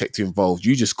architect involved.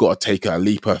 You just got to take a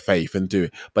leap of faith and do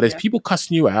it. But there's Yeah. people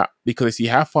cussing you out because they see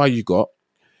how far you got,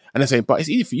 and they're saying, but it's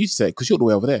easy for you to say because you're the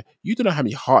way over there. You don't know how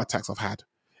many heart attacks I've had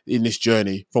in this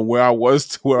journey from where I was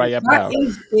to where I am That now.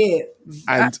 is it.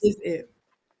 That And is it.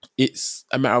 it's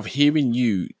a matter of hearing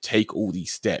you take all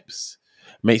these steps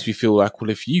makes me feel like, well,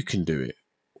 if you can do it,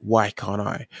 why can't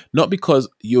I? Not because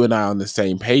you and I are on the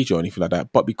same page or anything like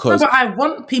that, but No, because but I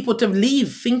want people to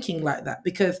leave thinking like that,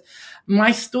 because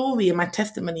my story and my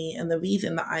testimony and the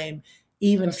reason that I am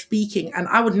even speaking, and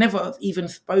I would never have even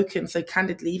spoken so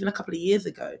candidly even a couple of years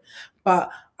ago, but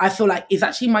I feel like it's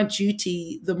actually my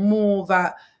duty. The more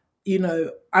that,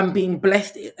 I'm being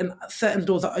blessed and certain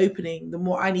doors are opening, the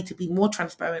more I need to be more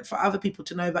transparent for other people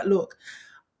to know that, look,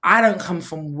 I don't come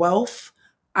from wealth,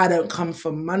 I don't come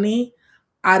from money,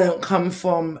 I don't come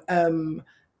from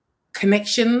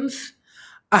connections,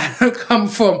 I don't come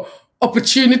from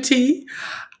opportunity.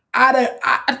 I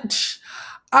don't.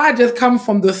 I just come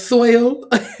from the soil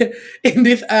in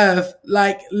this earth.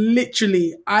 Like,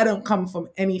 literally, I don't come from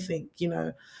anything.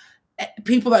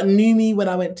 People that knew me when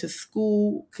I went to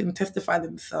school can testify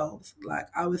themselves. Like,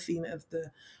 I was seen as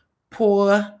the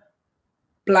poor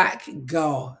Black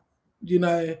girl. You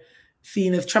know,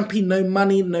 seen as trumpy, no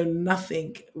money, no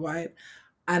nothing. Right.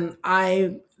 And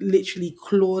I literally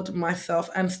clawed myself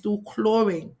and still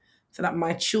clawing so that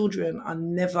my children are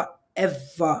never,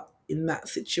 ever in that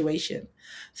situation.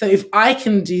 So if I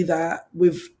can do that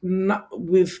with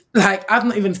like, I've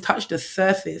not even touched the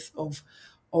surface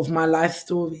of my life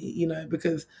story,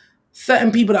 because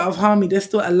certain people that have harmed me, they're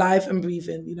still alive and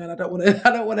breathing, and I don't want to,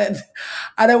 I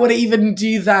don't want to even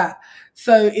do that.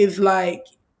 So it's like,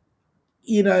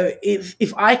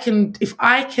 if I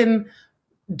can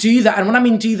do that. And when I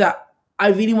mean do that, I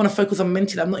really want to focus on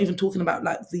mentally. I'm not even talking about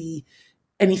like the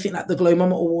anything like the Glow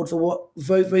Mama Awards or what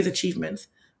those achievements.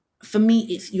 For me,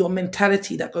 it's your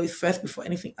mentality that goes first before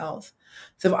anything else.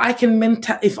 So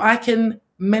if I can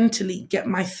mentally get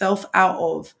myself out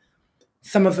of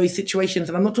some of those situations,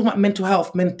 and I'm not talking about mental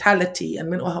health, mentality and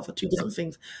mental health are two different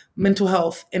things. Mental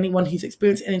health, anyone who's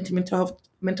experienced any mental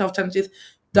health challenges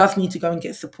does need to go and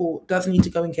get support, does need to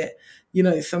go and get,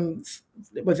 some,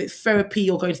 whether it's therapy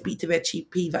or go and speak to their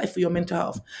GP, that is for your mental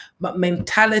health. But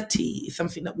mentality is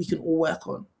something that we can all work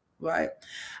on, right?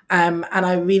 And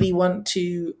I really want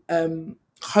to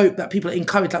hope that people are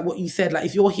encouraged, like what you said, like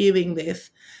if you're hearing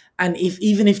this, and if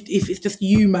it's just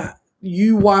you, Matt,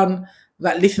 you one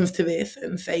that listens to this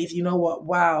and says, you know what,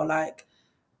 wow, like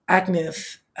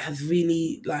Agnes has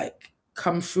really like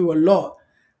come through a lot,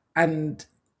 and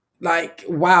like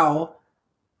wow,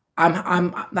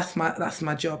 I'm that's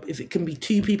my job. If it can be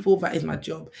two people, that is my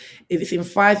job. If it's in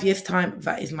 5 years' time,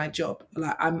 that is my job.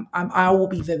 Like I will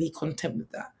be very content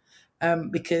with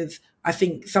that, because I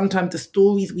think sometimes the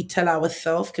stories we tell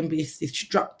ourselves can be as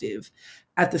destructive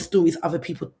as the stories other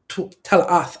people tell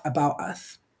us about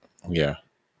us. Yeah.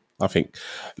 I think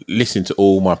listening to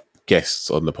all my guests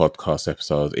on the podcast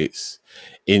episode, it's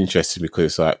interesting because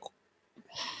it's like,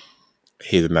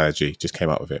 here's an analogy, just came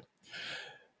up with it.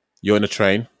 You're in a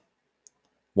train,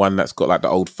 one that's got like the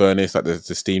old furnace, like the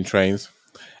steam trains,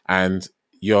 and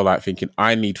you're like thinking,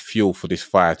 I need fuel for this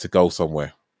fire to go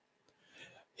somewhere.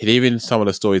 Hearing some of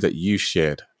the stories that you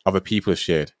shared, other people have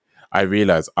shared, I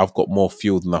realized I've got more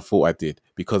fuel than I thought I did,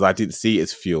 because I didn't see it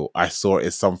as fuel. I saw it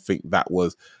as something that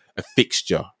was a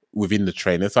fixture within the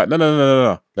train. It's like,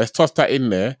 no. Let's toss that in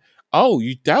there. Oh,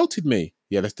 you doubted me.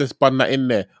 Yeah, let's just bun that in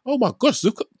there. Oh my gosh,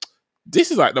 look,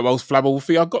 this is like the most flammable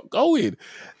thing I've got going.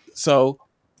 So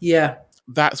Yeah.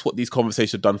 that's what these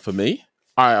conversations have done for me.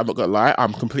 I'm not gonna lie,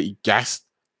 I'm completely gassed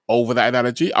over that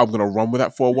analogy. I'm gonna run with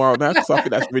that for a while now because I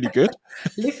think that's really good.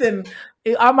 Listen,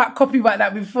 I might copyright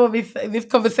that before this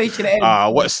conversation ends.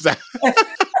 What's that?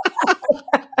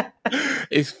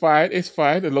 It's fine.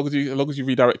 As long as you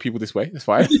redirect people this way, it's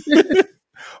fine.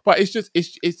 But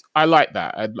it's I like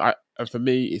that, and for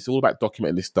me, it's all about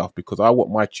documenting this stuff because I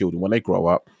want my children when they grow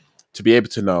up to be able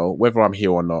to know, whether I'm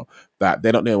here or not, that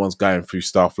they're not the only ones going through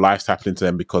stuff. Life's happening to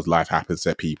them because life happens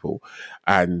to people,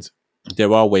 and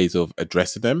there are ways of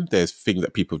addressing them. There's things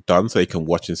that people have done so they can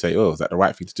watch and say, oh, is that the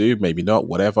right thing to do? Maybe not,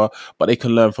 whatever. But they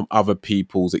can learn from other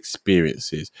people's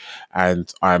experiences.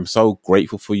 And I'm so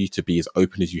grateful for you to be as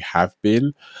open as you have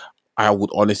been. I would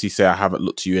honestly say I haven't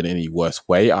looked at you in any worse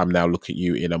way. I'm now looking at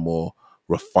you in a more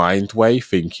refined way,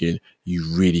 thinking you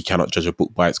really cannot judge a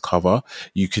book by its cover.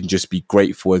 You can just be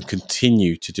grateful and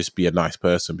continue to just be a nice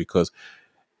person, because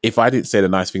if I didn't say the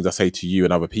nice things I say to you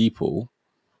and other people,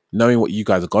 knowing what you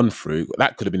guys have gone through,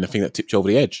 that could have been the thing that tipped you over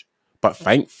the edge. But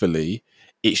thankfully,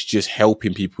 it's just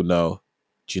helping people know,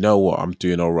 do you know what? I'm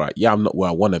doing all right. Yeah, I'm not where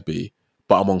I want to be,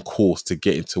 but I'm on course to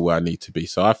get into where I need to be.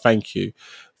 So I thank you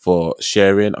for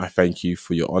sharing. I thank you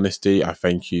for your honesty. I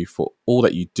thank you for all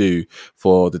that you do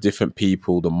for the different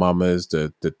people, the mamas,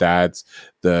 the dads,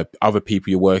 the other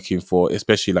people you're working for,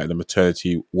 especially like the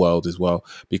maternity world as well,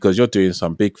 because you're doing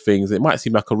some big things. It might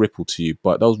seem like a ripple to you,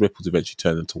 but those ripples eventually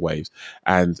turn into waves.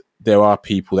 And there are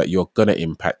people that you're going to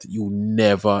impact that you'll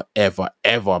never, ever,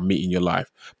 ever meet in your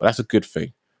life. But that's a good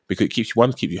thing, because it keeps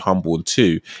you humble, and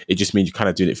two, it just means you're kind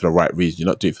of doing it for the right reason. You're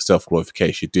not doing it for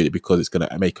self-glorification. You're doing it because it's going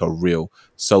to make a real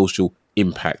social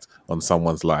impact on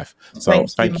someone's life. So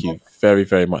thank you very,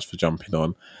 very much for jumping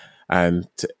on. And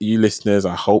to you listeners,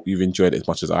 I hope you've enjoyed it as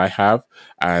much as I have.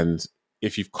 And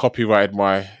if you've copyrighted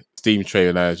my steam train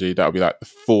analogy, that'll be like the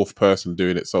fourth person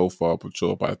doing it so far, I'm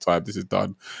sure, by the time this is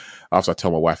done, after I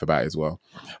tell my wife about it as well.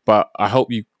 But I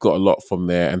hope you got a lot from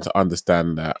there, and to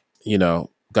understand that,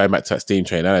 going back to that steam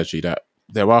train analogy, that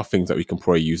there are things that we can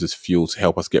probably use as fuel to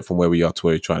help us get from where we are to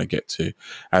where we're trying to get to.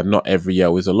 And not every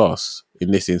yell is a loss.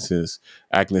 In this instance,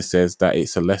 Agnes says that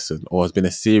it's a lesson, or has been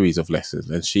a series of lessons.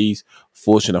 And she's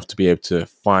fortunate enough to be able to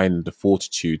find the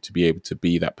fortitude to be able to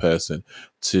be that person,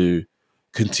 to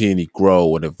continually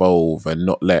grow and evolve and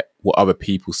not let what other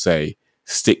people say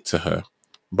stick to her.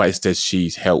 But instead,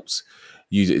 she's helped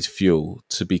use it as fuel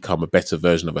to become a better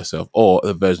version of herself, or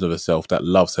a version of herself that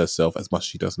loves herself as much as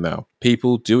she does now.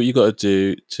 People, do what you got to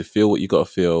do to feel what you got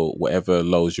to feel, whatever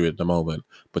lows you're in the moment.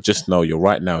 But just know your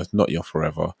right now is not your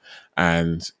forever.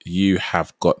 And you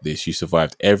have got this. You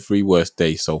survived every worst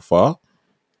day so far.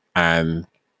 And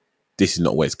this is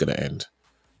not where it's going to end.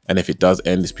 And if it does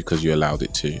end, it's because you allowed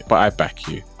it to. But I back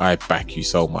you. I back you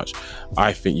so much.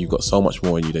 I think you've got so much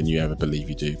more in you than you ever believe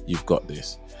you do. You've got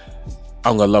this.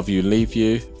 I'm going to love you and leave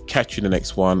you. Catch you in the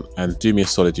next one. And do me a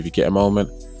solid, if you get a moment,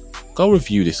 go go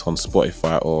review this on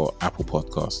Spotify or Apple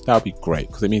Podcasts. That would be great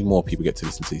because it means more people get to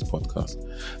listen to these podcasts.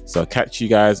 So catch you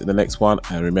guys in the next one.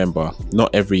 And remember,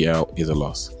 not every L is a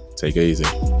loss. Take it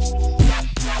easy.